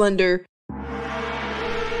bit slender.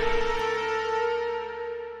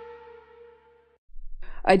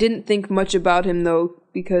 I didn't think much about him, though,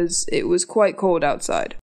 because it was quite cold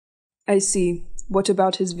outside. I see. What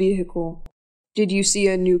about his vehicle? Did you see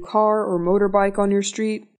a new car or motorbike on your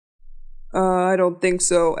street? I don't think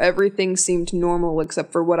so. Everything seemed normal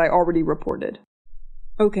except for what I already reported.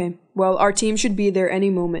 Okay, well, our team should be there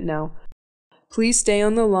any moment now. Please stay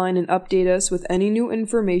on the line and update us with any new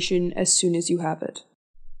information as soon as you have it.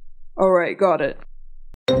 Alright, got it.